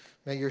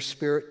 May your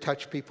Spirit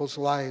touch people's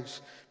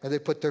lives. May they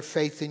put their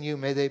faith in you.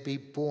 May they be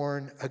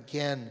born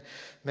again.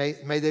 May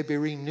they be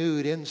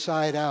renewed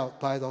inside out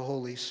by the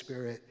Holy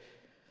Spirit,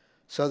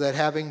 so that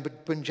having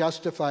been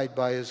justified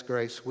by his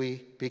grace,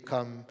 we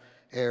become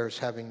heirs,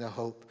 having the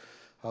hope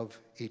of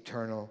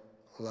eternal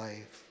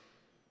life.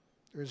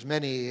 There's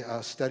many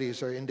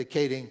studies are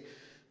indicating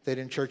that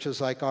in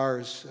churches like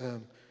ours,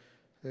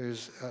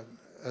 there's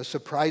a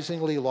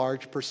surprisingly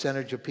large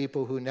percentage of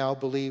people who now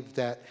believe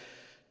that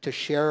to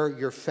share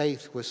your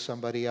faith with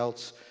somebody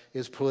else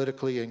is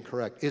politically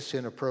incorrect. It's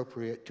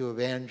inappropriate to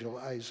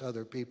evangelize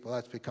other people.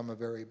 That's become a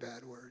very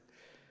bad word.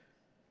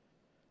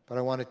 But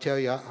I want to tell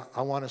you,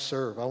 I want to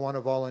serve. I want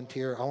to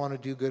volunteer. I want to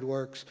do good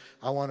works.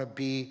 I want to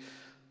be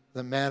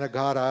the man of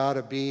God I ought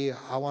to be.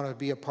 I want to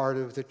be a part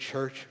of the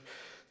church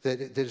that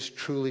is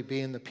truly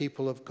being the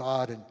people of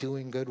God and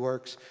doing good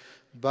works.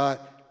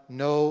 But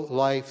no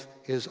life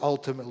is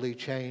ultimately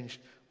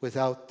changed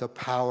without the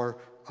power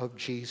of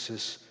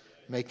Jesus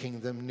making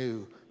them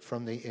new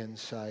from the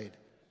inside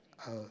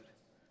out.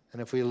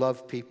 And if we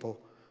love people,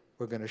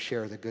 we're going to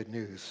share the good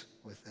news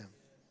with them.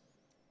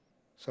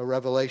 So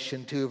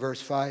Revelation 2,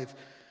 verse 5,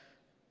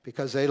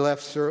 because they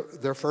left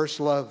their first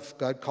love,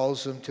 God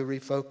calls them to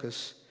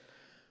refocus.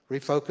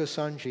 Refocus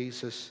on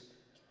Jesus.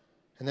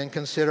 And then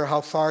consider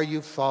how far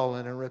you've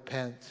fallen and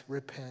repent.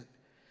 Repent.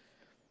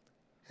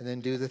 And then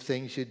do the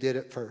things you did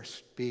at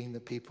first, being the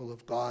people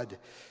of God,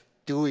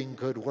 doing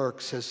good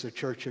works as the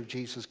Church of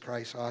Jesus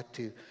Christ ought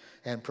to,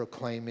 and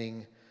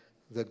proclaiming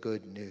the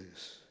good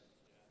news.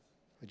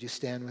 Would you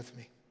stand with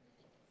me?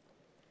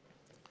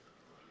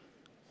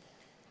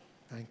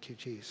 Thank you,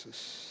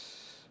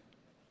 Jesus.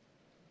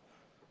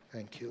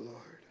 Thank you, Lord.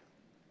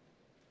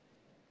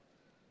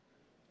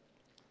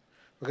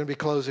 We're going to be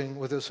closing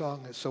with a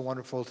song. It's so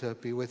wonderful to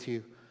be with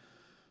you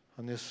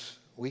on this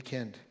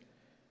weekend.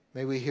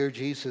 May we hear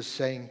Jesus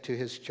saying to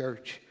his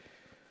church,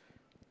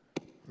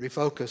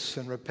 refocus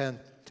and repent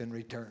and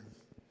return.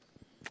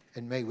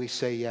 And may we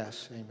say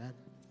yes. Amen.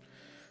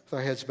 With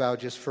our heads bowed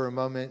just for a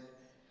moment.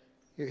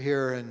 You're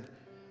here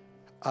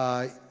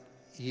and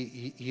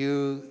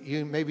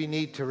you maybe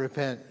need to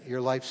repent. Your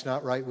life's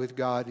not right with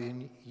God,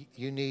 and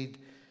you need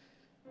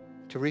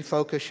to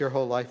refocus your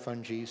whole life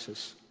on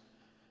Jesus.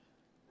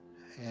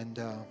 And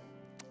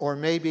or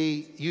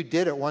maybe you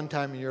did at one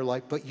time in your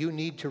life, but you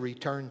need to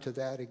return to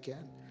that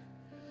again.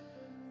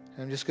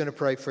 I'm just going to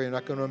pray for you. I'm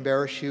not going to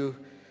embarrass you.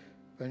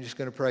 I'm just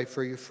going to pray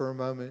for you for a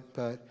moment.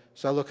 But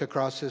as I look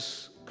across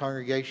this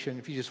congregation,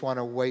 if you just want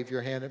to wave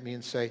your hand at me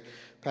and say,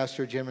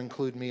 Pastor Jim,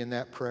 include me in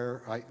that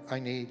prayer. I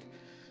need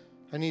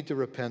to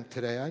repent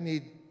today. I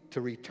need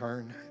to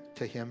return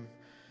to him.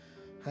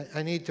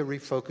 I need to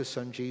refocus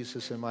on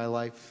Jesus in my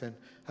life, and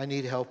I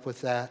need help with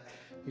that.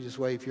 You just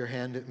wave your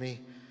hand at me.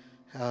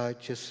 I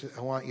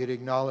want you to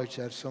acknowledge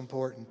that. It's so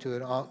important to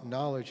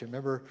acknowledge.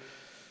 Remember,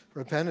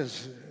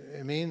 repentance,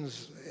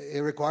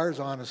 it requires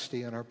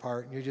honesty on our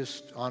part. And you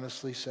just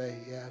honestly say,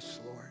 yes,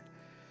 Lord,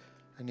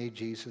 I need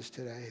Jesus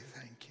today.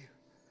 Thank you.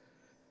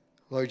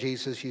 Lord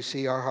Jesus, you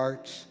see our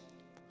hearts.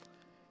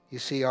 You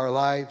see our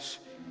lives.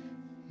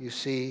 You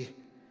see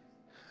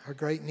our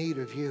great need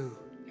of you.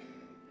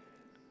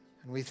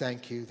 And we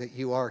thank you that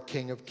you are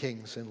King of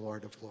kings and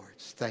Lord of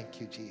lords. Thank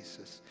you,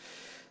 Jesus.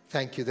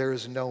 Thank you. There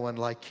is no one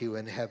like you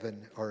in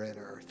heaven or in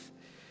earth.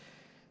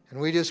 And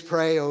we just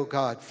pray, oh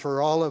God,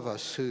 for all of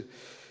us who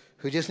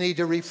just need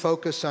to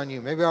refocus on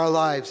you. Maybe our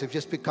lives have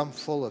just become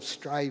full of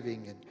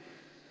striving and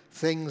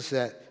things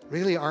that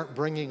really aren't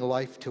bringing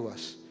life to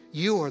us.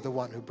 You are the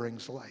one who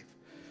brings life.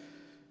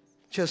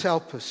 Just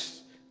help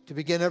us to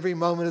begin every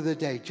moment of the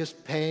day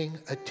just paying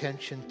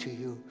attention to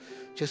you,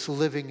 just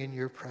living in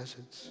your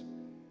presence.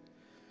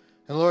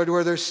 And Lord,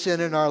 where there's sin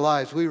in our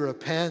lives, we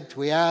repent.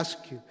 We ask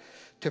you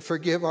to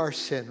forgive our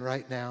sin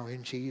right now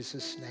in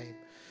Jesus' name.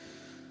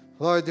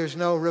 Lord, there's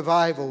no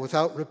revival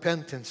without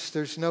repentance.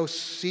 There's no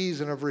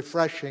season of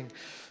refreshing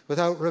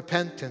without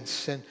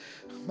repentance. And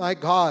my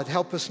God,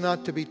 help us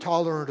not to be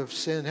tolerant of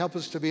sin. Help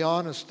us to be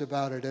honest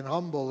about it and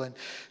humble, and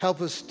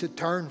help us to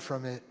turn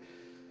from it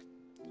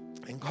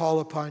and call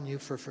upon you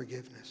for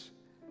forgiveness.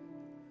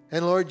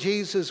 And Lord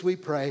Jesus, we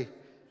pray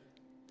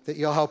that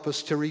you'll help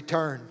us to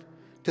return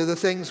to the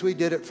things we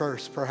did at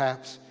first,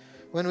 perhaps,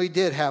 when we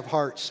did have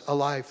hearts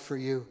alive for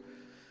you.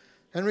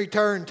 And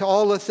return to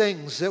all the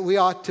things that we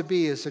ought to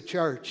be as a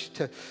church,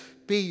 to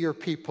be your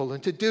people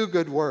and to do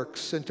good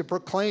works and to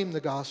proclaim the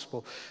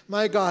gospel.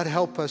 My God,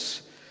 help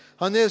us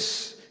on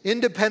this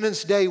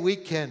Independence Day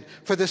weekend,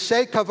 for the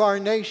sake of our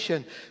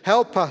nation.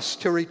 Help us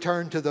to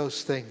return to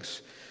those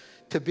things,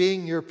 to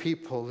being your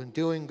people and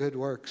doing good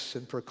works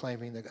and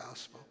proclaiming the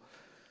gospel.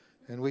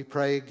 And we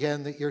pray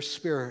again that your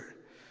Spirit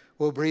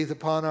will breathe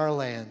upon our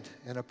land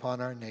and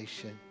upon our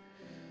nation.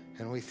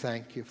 And we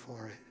thank you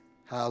for it.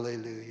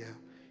 Hallelujah.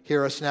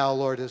 Hear us now,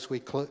 Lord, as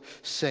we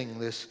sing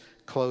this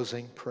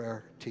closing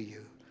prayer to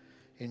you.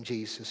 In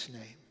Jesus'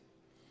 name.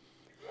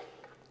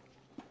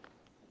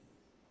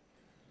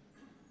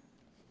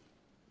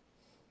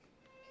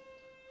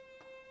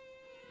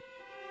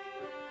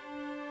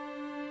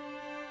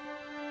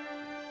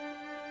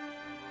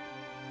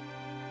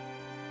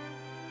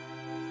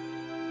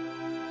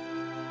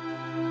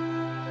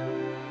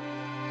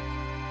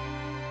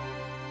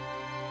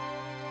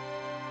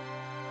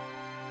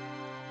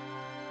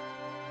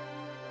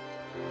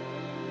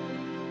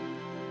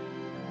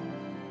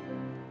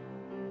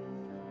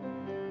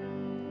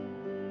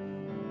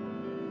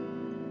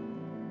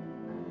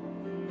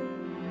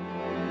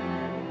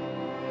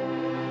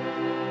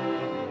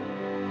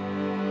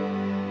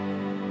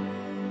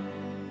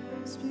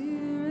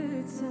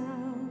 Spirit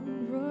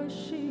sound,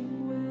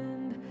 rushing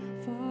wind,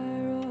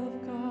 fire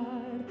of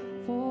God,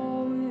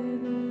 fall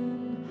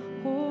within.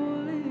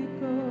 Holy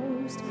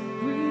Ghost,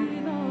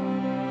 breathe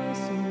on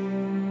us, we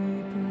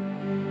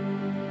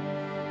pray.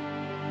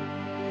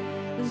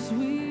 As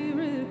we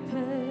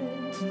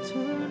repent and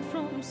turn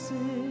from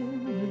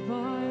sin,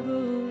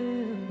 revival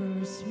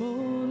embers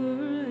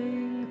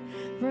smoldering,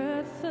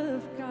 breath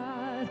of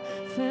God,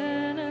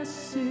 fan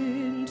us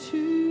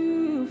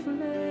into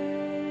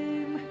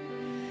flame.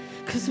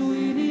 'Cause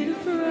we need a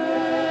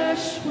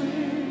fresh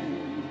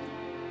wind,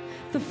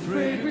 the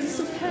fragrance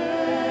of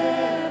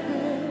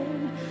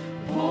heaven.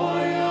 Pour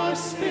your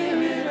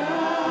spirit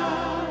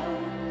out,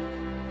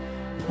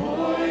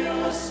 pour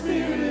your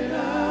spirit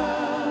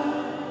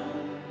out.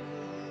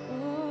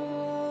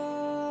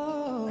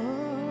 Oh.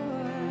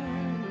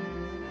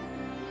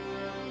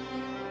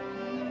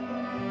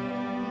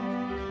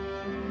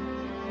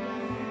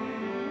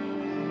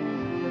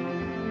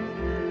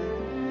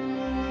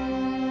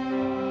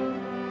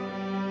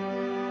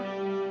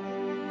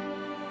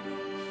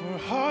 For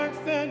hearts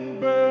that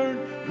burn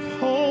with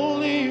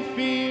holy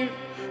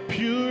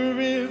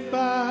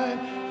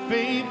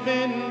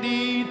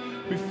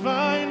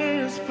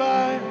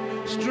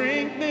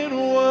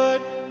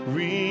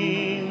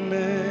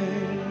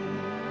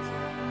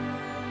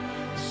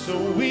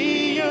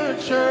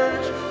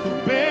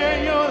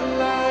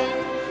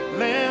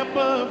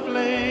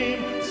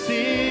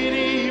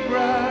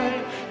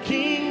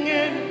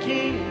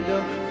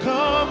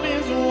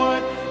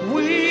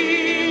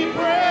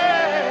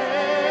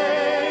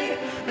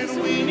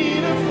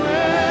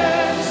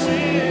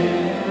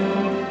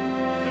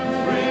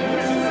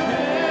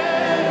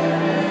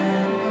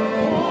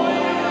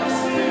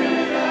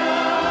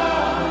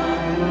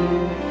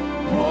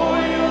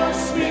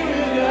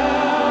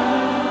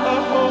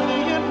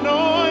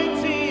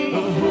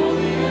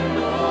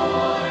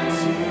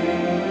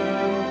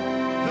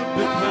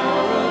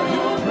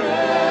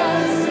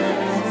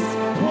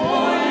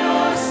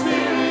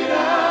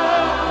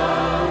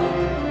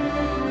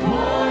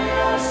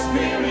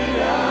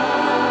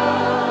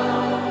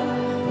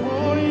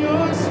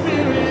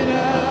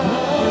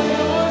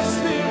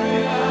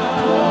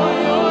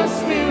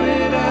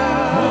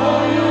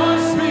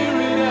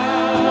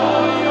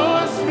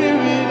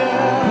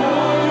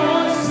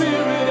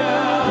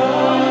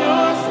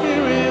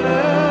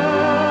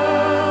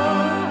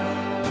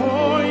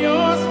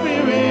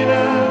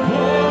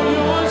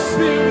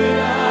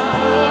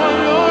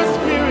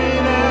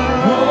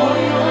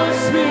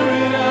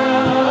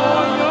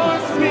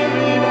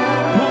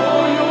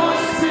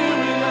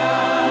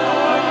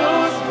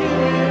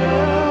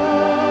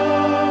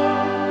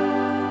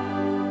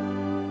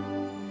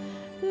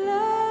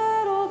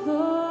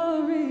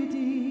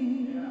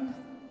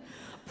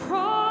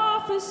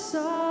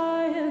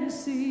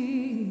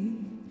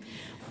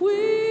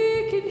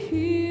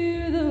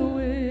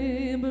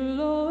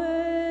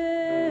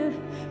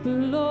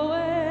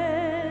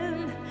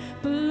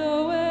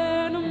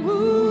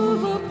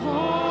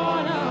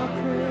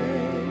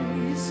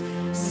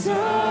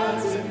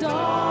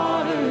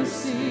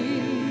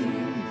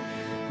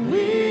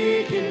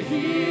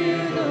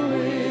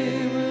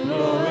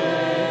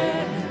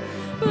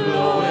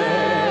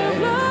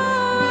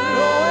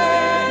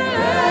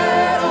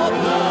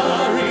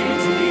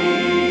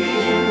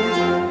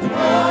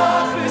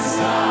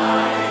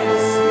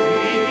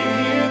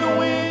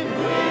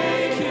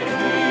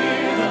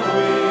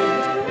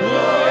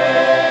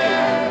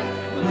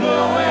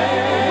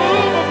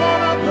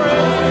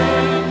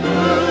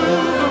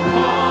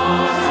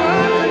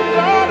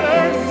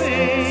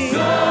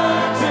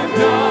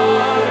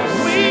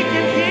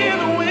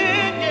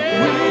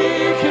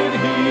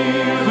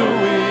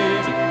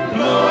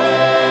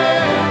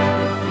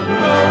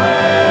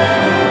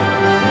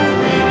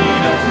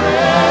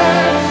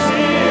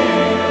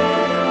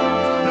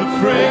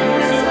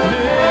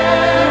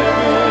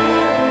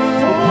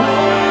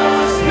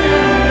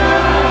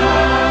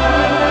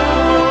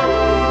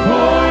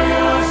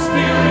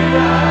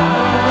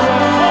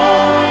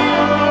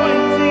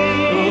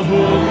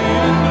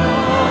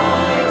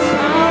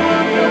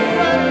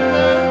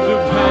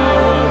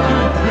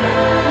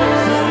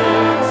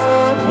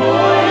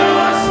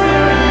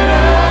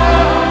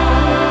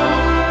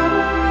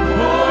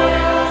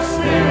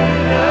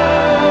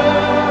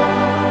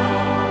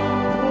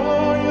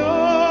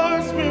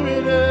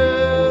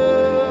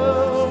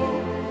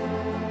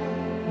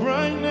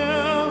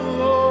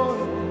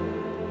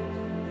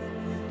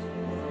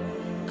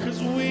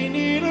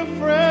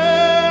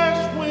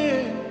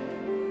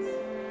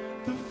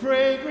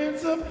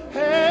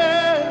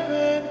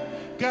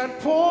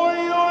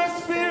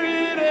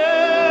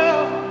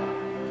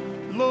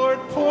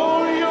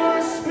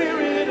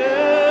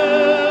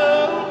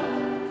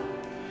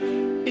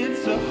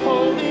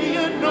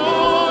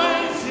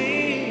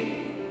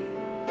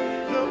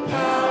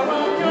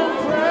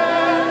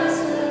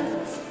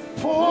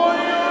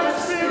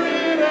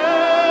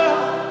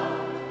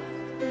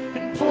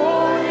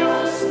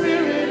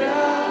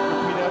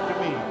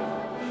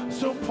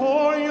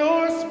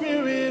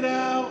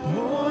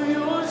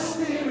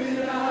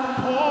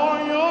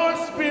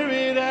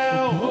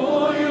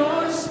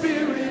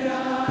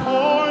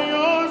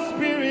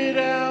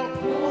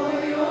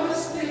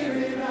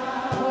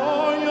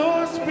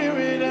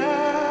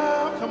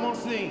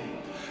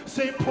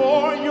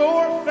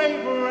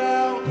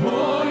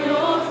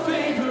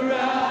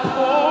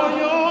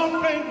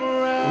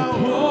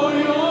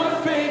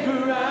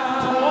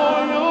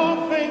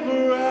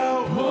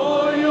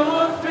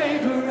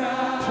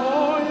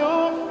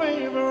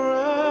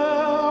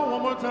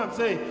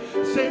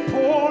say,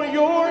 pour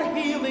your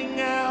healing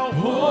out.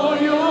 Pour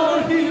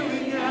your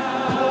healing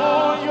out.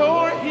 Pour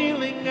your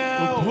healing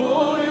out.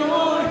 Pour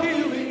your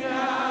healing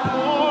out.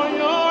 Pour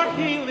your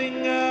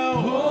healing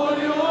out. Pour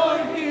your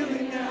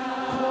healing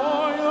out.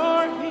 Pour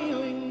your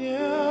healing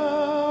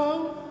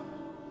out.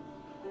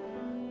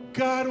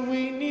 God,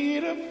 we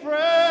need a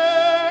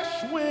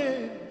fresh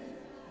wind,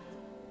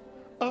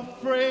 a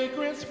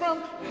fragrance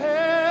from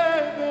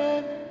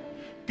heaven.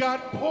 God,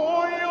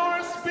 pour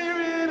your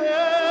spirit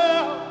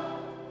out.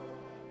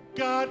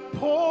 God,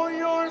 pour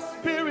your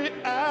spirit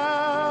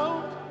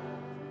out.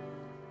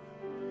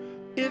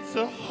 It's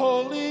a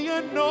holy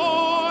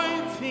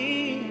anointing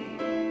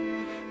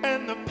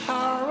and the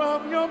power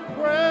of your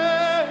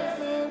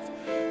presence.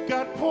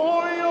 God,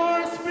 pour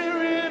your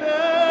spirit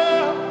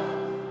out.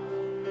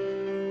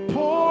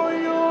 Pour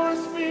your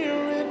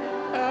spirit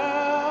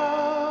out.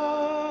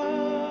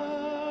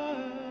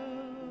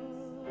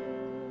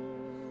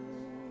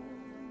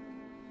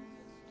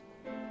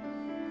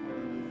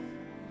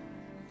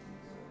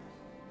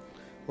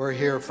 We're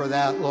here for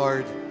that,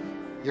 Lord.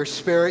 Your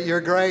spirit,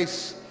 your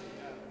grace.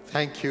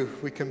 Thank you.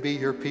 We can be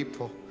your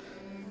people.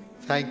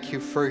 Thank you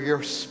for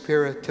your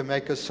spirit to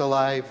make us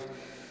alive.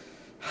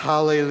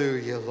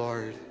 Hallelujah,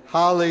 Lord.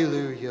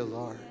 Hallelujah,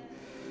 Lord.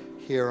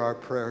 Hear our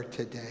prayer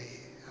today.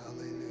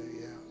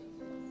 Hallelujah.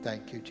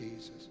 Thank you,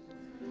 Jesus.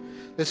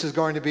 This is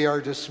going to be our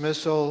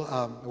dismissal.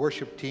 The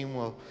worship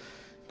team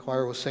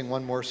choir will sing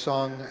one more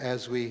song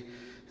as we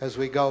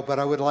go. But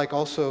I would like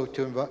also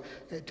to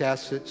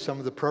ask that some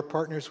of the prayer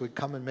partners would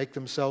come and make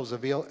themselves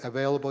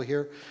available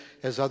here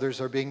as others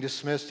are being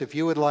dismissed. If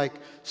you would like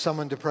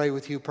someone to pray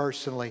with you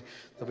personally,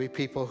 there'll be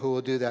people who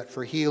will do that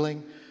for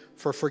healing,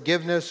 for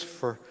forgiveness,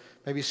 for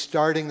maybe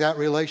starting that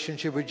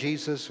relationship with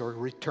Jesus or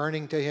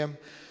returning to Him.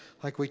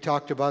 Like we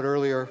talked about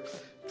earlier,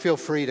 feel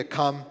free to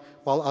come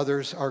while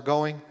others are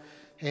going.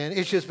 And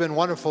it's just been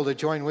wonderful to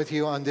join with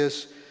you on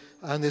this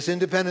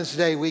Independence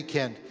Day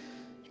weekend,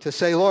 to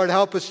say, Lord,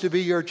 help us to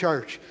be your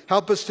church.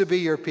 Help us to be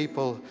your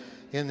people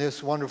in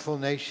this wonderful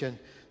nation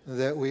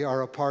that we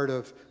are a part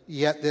of,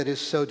 yet that is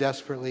so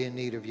desperately in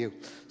need of you.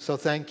 So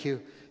thank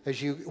you.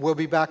 We'll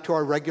be back to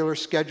our regular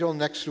schedule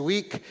next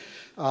week,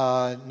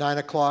 9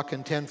 o'clock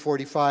and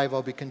 10:45.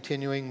 I'll be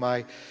continuing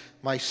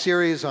my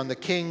series on the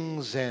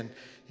kings and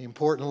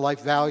important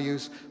life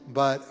values,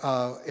 but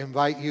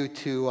invite you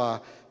to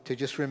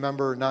just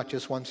remember not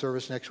just one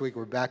service next week.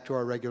 We're back to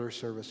our regular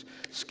service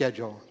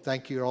schedule.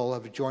 Thank you all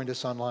who have joined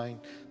us online.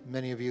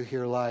 Many of you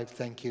here live,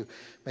 thank you.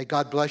 May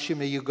God bless you.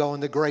 May you go in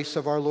the grace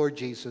of our Lord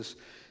Jesus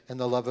and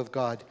the love of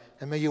God.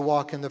 And may you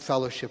walk in the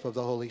fellowship of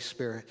the Holy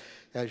Spirit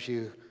as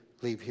you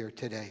leave here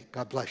today.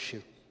 God bless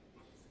you.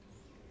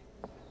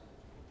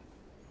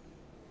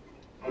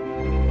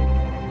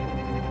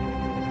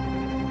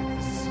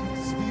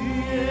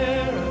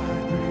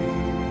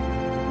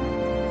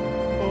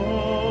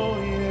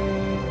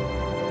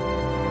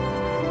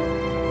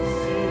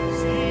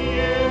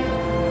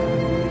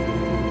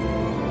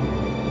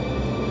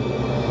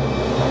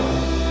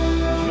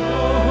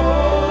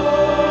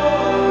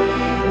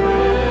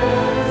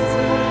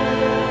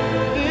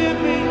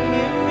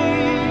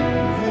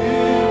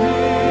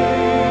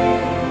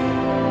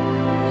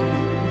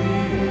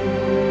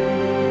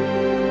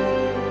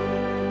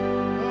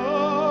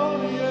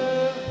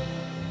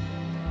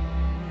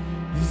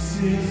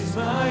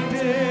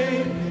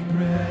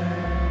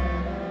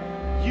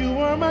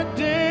 My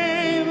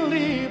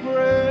daily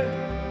bread.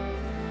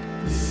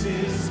 This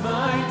is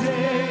my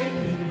day.